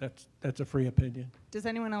that's a free opinion. Does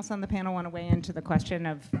anyone else on the panel want to weigh into the question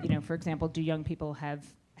of, for example, do young people have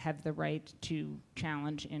the right to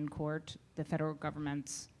challenge in court the federal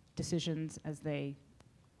government's decisions as they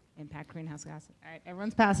impact greenhouse gases? All right,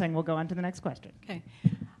 everyone's passing. We'll go on to the next question. Okay.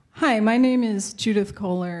 Hi, my name is Judith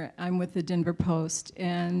Kohler. I'm with the Denver Post,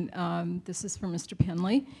 and this is for Mr.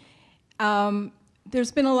 Pendley.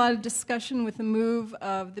 There's been a lot of discussion with the move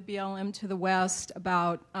of the BLM to the west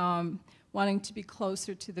about wanting to be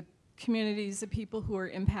closer to the communities, the people who are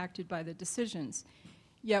impacted by the decisions.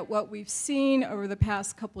 Yet what we've seen over the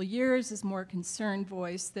past couple years is more concerns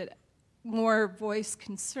voiced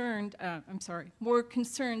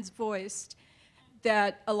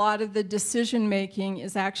that a lot of the decision making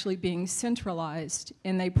is actually being centralized,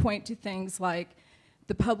 and they point to things like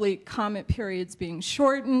the public comment periods being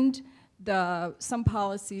shortened, some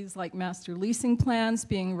policies like master leasing plans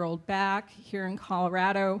being rolled back. Here in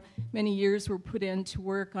Colorado, many years were put in to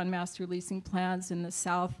work on master leasing plans in the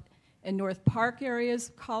South and North Park areas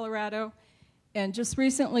of Colorado. And just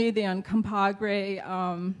recently, the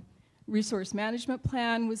Uncompahgre Resource Management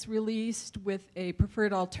Plan was released with a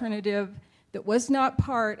preferred alternative that was not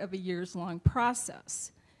part of a years-long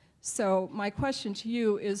process. So my question to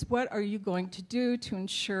you is, what are you going to do to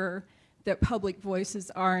ensure that public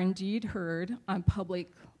voices are indeed heard on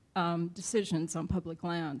public decisions on public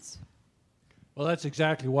lands? Well, that's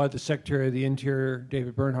exactly why the Secretary of the Interior,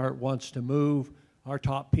 David Bernhardt, wants to move our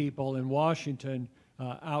top people in Washington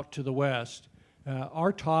out to the west.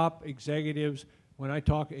 Our top executives, when I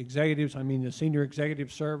talk executives, I mean the senior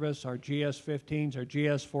executive service, our GS-15s, our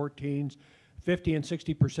GS-14s, 50 and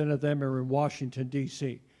 60% of them are in Washington,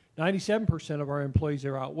 D.C. 97% of our employees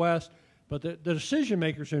are out west, but the decision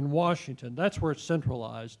makers are in Washington. That's where it's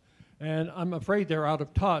centralized. And I'm afraid they're out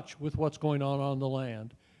of touch with what's going on the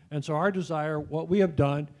land. And so our desire, what we have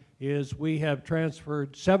done, is we have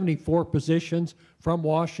transferred 74 positions from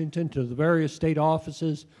Washington to the various state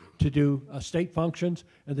offices to do state functions,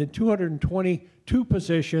 and then 222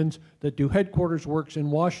 positions that do headquarters works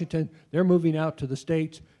in Washington. They're moving out to the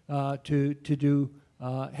states to do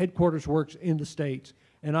headquarters works in the states.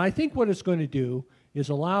 And I think what it's going to do is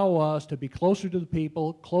allow us to be closer to the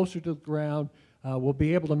people, closer to the ground. We'll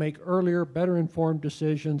be able to make earlier, better informed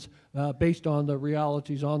decisions based on the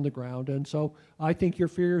realities on the ground. And so I think your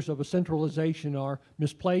fears of a centralization are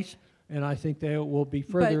misplaced, and I think they will be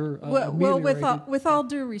further ameliorated. With all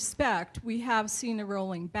due respect, we have seen a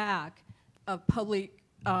rolling back of public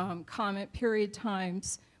comment period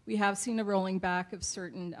times. We have seen a rolling back of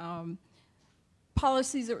certain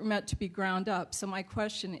policies that were meant to be ground up. So my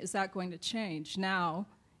question, is that going to change now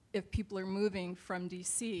if people are moving from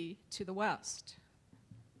DC to the West?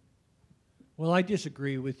 Well, I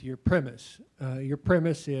disagree with your premise. Your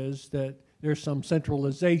premise is that there's some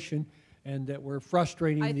centralization and that we're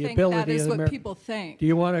frustrating the ability of the I think that is what people think. Do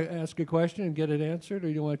you want to ask a question and get it answered, or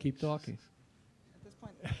do you want to keep talking? At this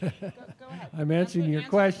point, go ahead. I'm answering your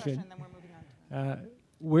question. Then we're moving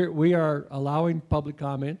on. We are allowing public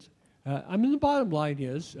comments. I mean, the bottom line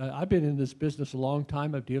is, I've been in this business a long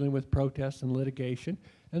time of dealing with protests and litigation,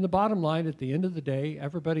 and the bottom line, at the end of the day,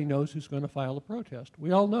 everybody knows who's going to file a protest.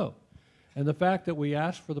 We all know. And the fact that we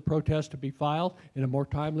ask for the protest to be filed in a more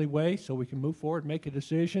timely way so we can move forward and make a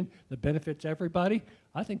decision that benefits everybody,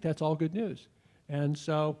 I think that's all good news. And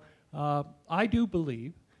so I do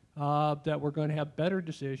believe that we're going to have better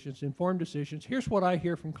decisions, informed decisions. Here's what I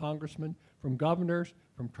hear from congressmen, from governors,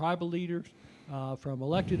 from tribal leaders, from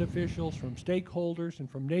elected officials, from stakeholders, and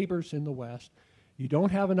from neighbors in the West. You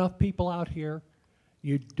don't have enough people out here.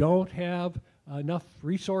 You don't have enough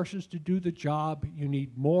resources to do the job. You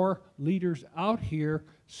need more leaders out here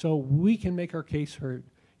so we can make our case heard.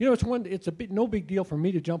 You know, it's no big deal for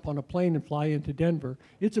me to jump on a plane and fly into Denver.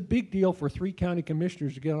 It's a big deal for 3 county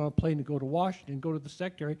commissioners to get on a plane and go to Washington, go to the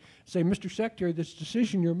Secretary, say, Mr. Secretary, this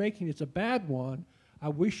decision you're making is a bad one. I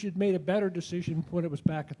wish you'd made a better decision when it was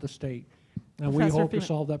back at the state. And we hope to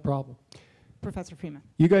solve that problem. Professor Freeman.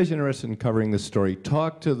 You guys interested in covering this story,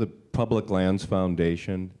 talk to the Public Lands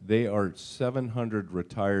Foundation. They are 700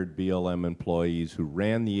 retired BLM employees who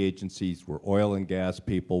ran the agencies, were oil and gas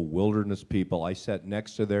people, wilderness people. I sat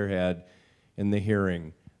next to their head in the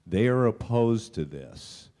hearing. They are opposed to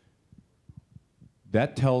this.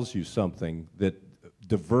 That tells you something, that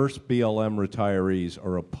diverse BLM retirees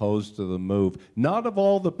are opposed to the move. Not of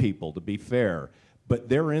all the people, to be fair, but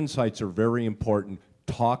their insights are very important.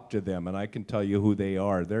 Talk to them, and I can tell you who they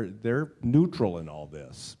are. They're neutral in all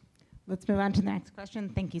this. Let's move on to the next question.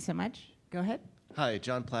 Thank you so much. Go ahead. Hi,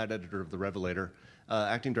 John Platt, editor of The Revelator.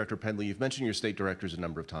 Acting Director Pendley, you've mentioned your state directors a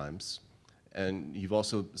number of times, and you've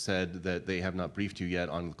also said that they have not briefed you yet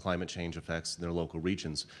on climate change effects in their local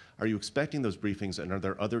regions. Are you expecting those briefings, and are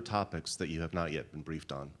there other topics that you have not yet been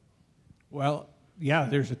briefed on? Well, yeah,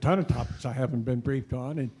 there's a ton of topics I haven't been briefed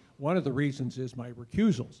on, and one of the reasons is my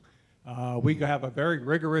recusals. We have a very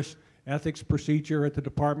rigorous ethics procedure at the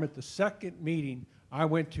department. The second meeting I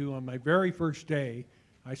went to on my very first day,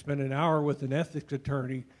 I spent an hour with an ethics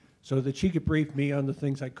attorney so that she could brief me on the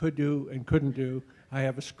things I could do and couldn't do. I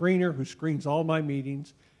have a screener who screens all my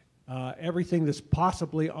meetings. Everything that's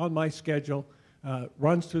possibly on my schedule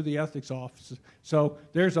runs through the ethics office. So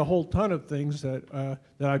there's a whole ton of things that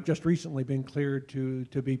I've just recently been cleared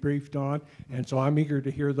to be briefed on, and so I'm eager to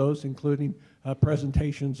hear those, including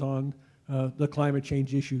presentations on the climate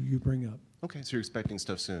change issue you bring up. Okay, so you're expecting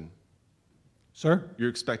stuff soon? Sir? You're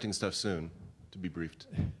expecting stuff soon to be briefed?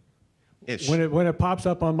 Ish. When it pops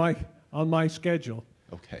up on my schedule.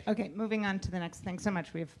 Okay. Okay, moving on to the next. Thanks so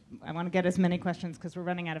much. I want to get as many questions because we're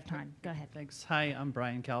running out of time. Go ahead. Thanks. Hi, I'm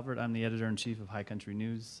Brian Calvert. I'm the editor-in-chief of High Country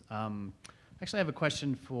News. Actually, I have a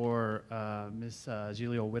question for Ms.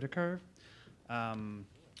 Gilio-Whitaker.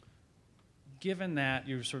 Given that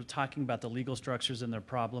you're sort of talking about the legal structures and their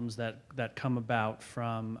problems that come about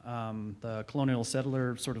from the colonial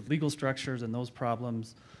settler sort of legal structures and those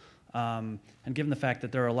problems, and given the fact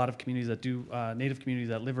that there are a lot of communities that do, native communities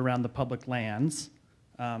that live around the public lands,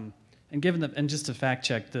 and given that, and just to fact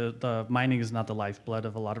check, the mining is not the lifeblood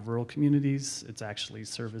of a lot of rural communities. It's actually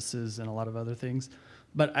services and a lot of other things.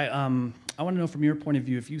 But I want to know from your point of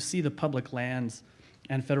view, if you see the public lands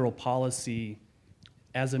and federal policy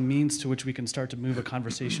as a means to which we can start to move a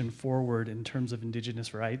conversation forward in terms of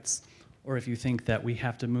indigenous rights, or if you think that we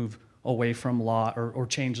have to move away from law or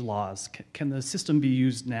change laws. Can the system be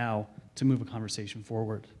used now to move a conversation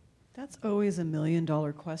forward? That's always $1 million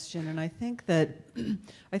question, and I think that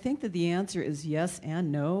the answer is yes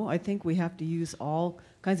and no. I think we have to use all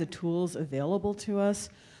kinds of tools available to us.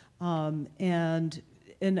 And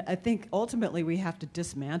I think ultimately we have to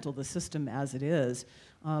dismantle the system as it is.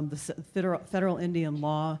 Federal Indian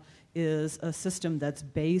law is a system that's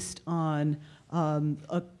based on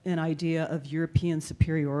an idea of European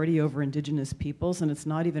superiority over indigenous peoples, and it's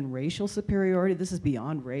not even racial superiority. This is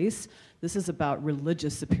beyond race. This is about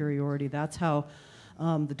religious superiority. That's how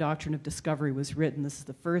the doctrine of discovery was written. This is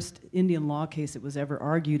the first Indian law case that was ever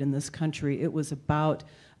argued in this country. It was about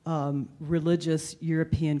religious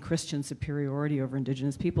European Christian superiority over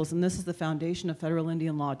indigenous peoples, and this is the foundation of federal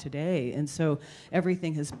Indian law today, and so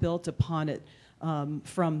everything has built upon it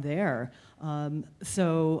from there. But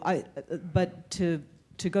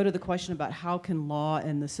to go to the question about how can law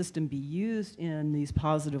and the system be used in these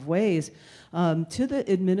positive ways, to the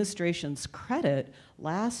administration's credit,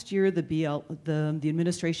 last year the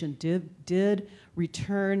administration did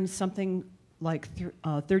return something like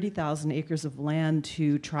 30,000 acres of land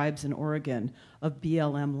to tribes in Oregon, of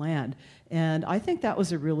BLM land. And I think that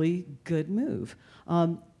was a really good move.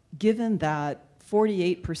 Given that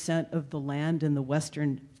 48% of the land in the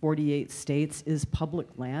western 48 states is public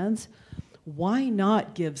lands, why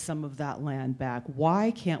not give some of that land back?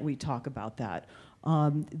 Why can't we talk about that?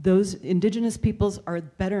 Those indigenous peoples are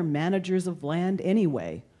better managers of land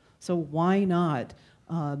anyway, so why not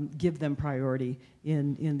give them priority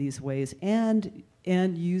in these ways and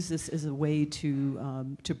use this as a way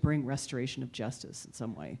to bring restoration of justice in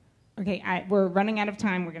some way? Okay, we're running out of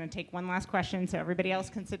time. We're going to take one last question so everybody else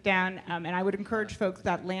can sit down. And I would encourage folks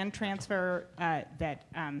that land transfer that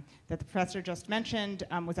the professor just mentioned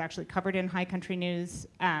was actually covered in High Country News.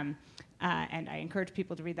 And I encourage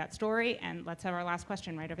people to read that story. And let's have our last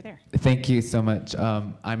question right over there. Thank you so much.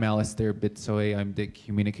 I'm Alistair Bitsoy. I'm the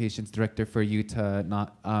Communications Director for Utah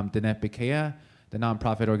Denepikea, the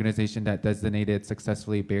nonprofit organization that designated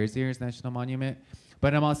successfully Bears Ears National Monument.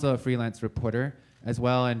 But I'm also a freelance reporter as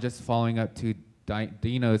well, and just following up to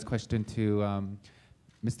Dino's question to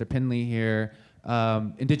Mr. Pendley here,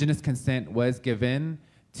 indigenous consent was given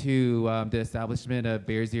to the establishment of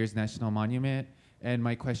Bears Ears National Monument, and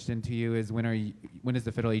my question to you is when is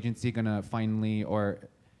the federal agency going to finally or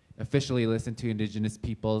officially listen to indigenous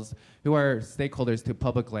peoples who are stakeholders to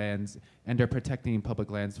public lands and are protecting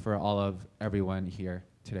public lands for all of everyone here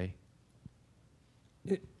today?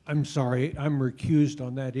 I'm sorry, I'm recused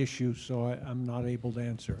on that issue, so I'm not able to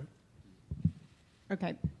answer it.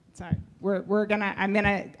 Okay, sorry.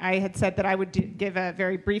 I had said that I would give a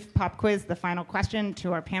very brief pop quiz, the final question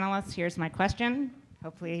to our panelists. Here's my question.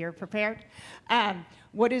 Hopefully you're prepared.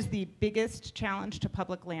 What is the biggest challenge to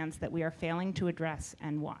public lands that we are failing to address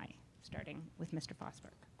and why? Starting with Mr.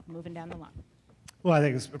 Fosberg, moving down the line. Well, I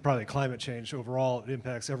think it's probably climate change. Overall, it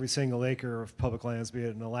impacts every single acre of public lands, be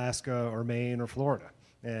it in Alaska or Maine or Florida.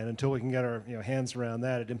 And until we can get our hands around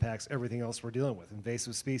that, it impacts everything else we're dealing with.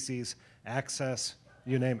 Invasive species, access,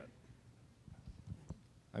 you name it.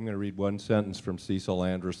 I'm going to read one sentence from Cecil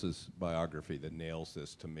Andrus's biography that nails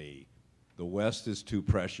this to me. The West is too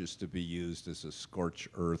precious to be used as a scorched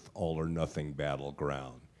earth, all or nothing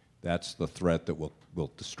battleground. That's the threat that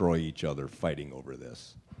will destroy each other fighting over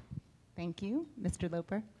this. Thank you. Mr.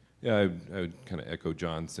 Loper? Yeah, I would kind of echo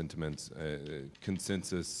John's sentiments.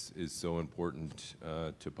 Consensus is so important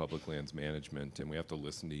to public lands management, and we have to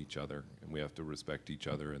listen to each other, and we have to respect each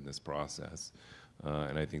other in this process.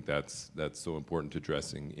 And I think that's so important to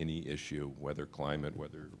addressing any issue, whether climate,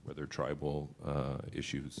 whether tribal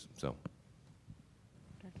issues. So,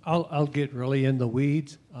 I'll get really in the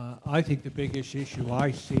weeds. I think the biggest issue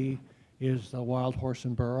I see is the wild horse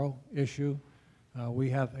and burro issue. We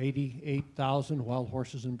have 88,000 wild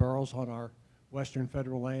horses and burros on our western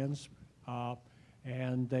federal lands,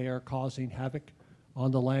 and they are causing havoc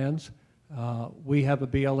on the lands. We have a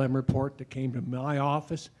BLM report that came to my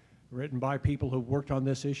office, written by people who've worked on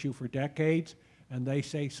this issue for decades, and they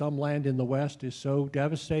say some land in the West is so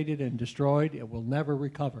devastated and destroyed it will never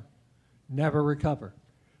recover. Never recover.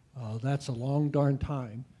 That's a long darn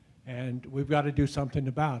time, and we've got to do something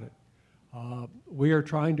about it. We are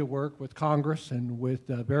trying to work with Congress and with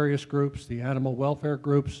various groups, the animal welfare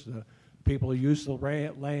groups, the people who use the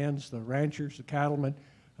lands, the ranchers, the cattlemen,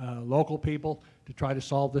 local people, to try to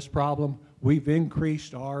solve this problem. We've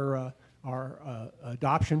increased our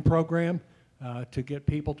adoption program to get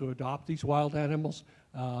people to adopt these wild animals,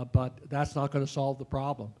 but that's not going to solve the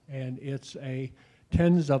problem. And it's a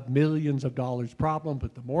tens of millions of dollars problem,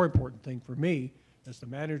 but the more important thing for me as the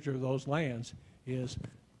manager of those lands is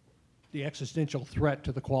the existential threat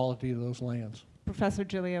to the quality of those lands. Professor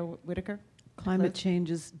Gilio-Whitaker? Climate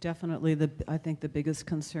change is definitely, I think, the biggest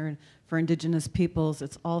concern for Indigenous peoples.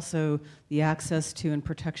 It's also the access to and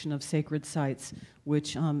protection of sacred sites,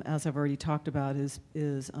 which, as I've already talked about, is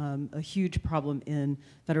a huge problem in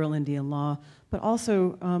federal Indian law. But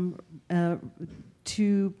also,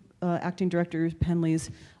 to Acting Director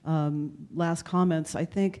Pendley's last comments, I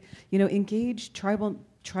think, engage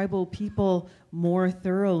tribal people more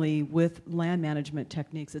thoroughly with land management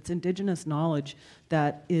techniques. It's indigenous knowledge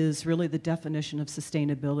that is really the definition of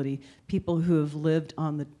sustainability. People who have lived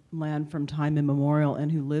on the land from time immemorial and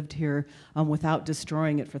who lived here without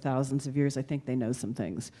destroying it for thousands of years, I think they know some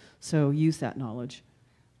things. So use that knowledge.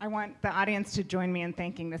 I want the audience to join me in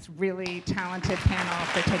thanking this really talented panel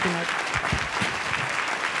for taking notes.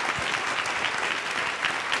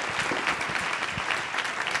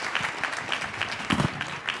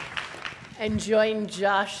 And join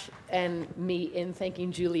Josh and me in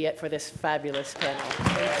thanking Juliet for this fabulous panel.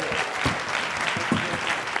 Thank you.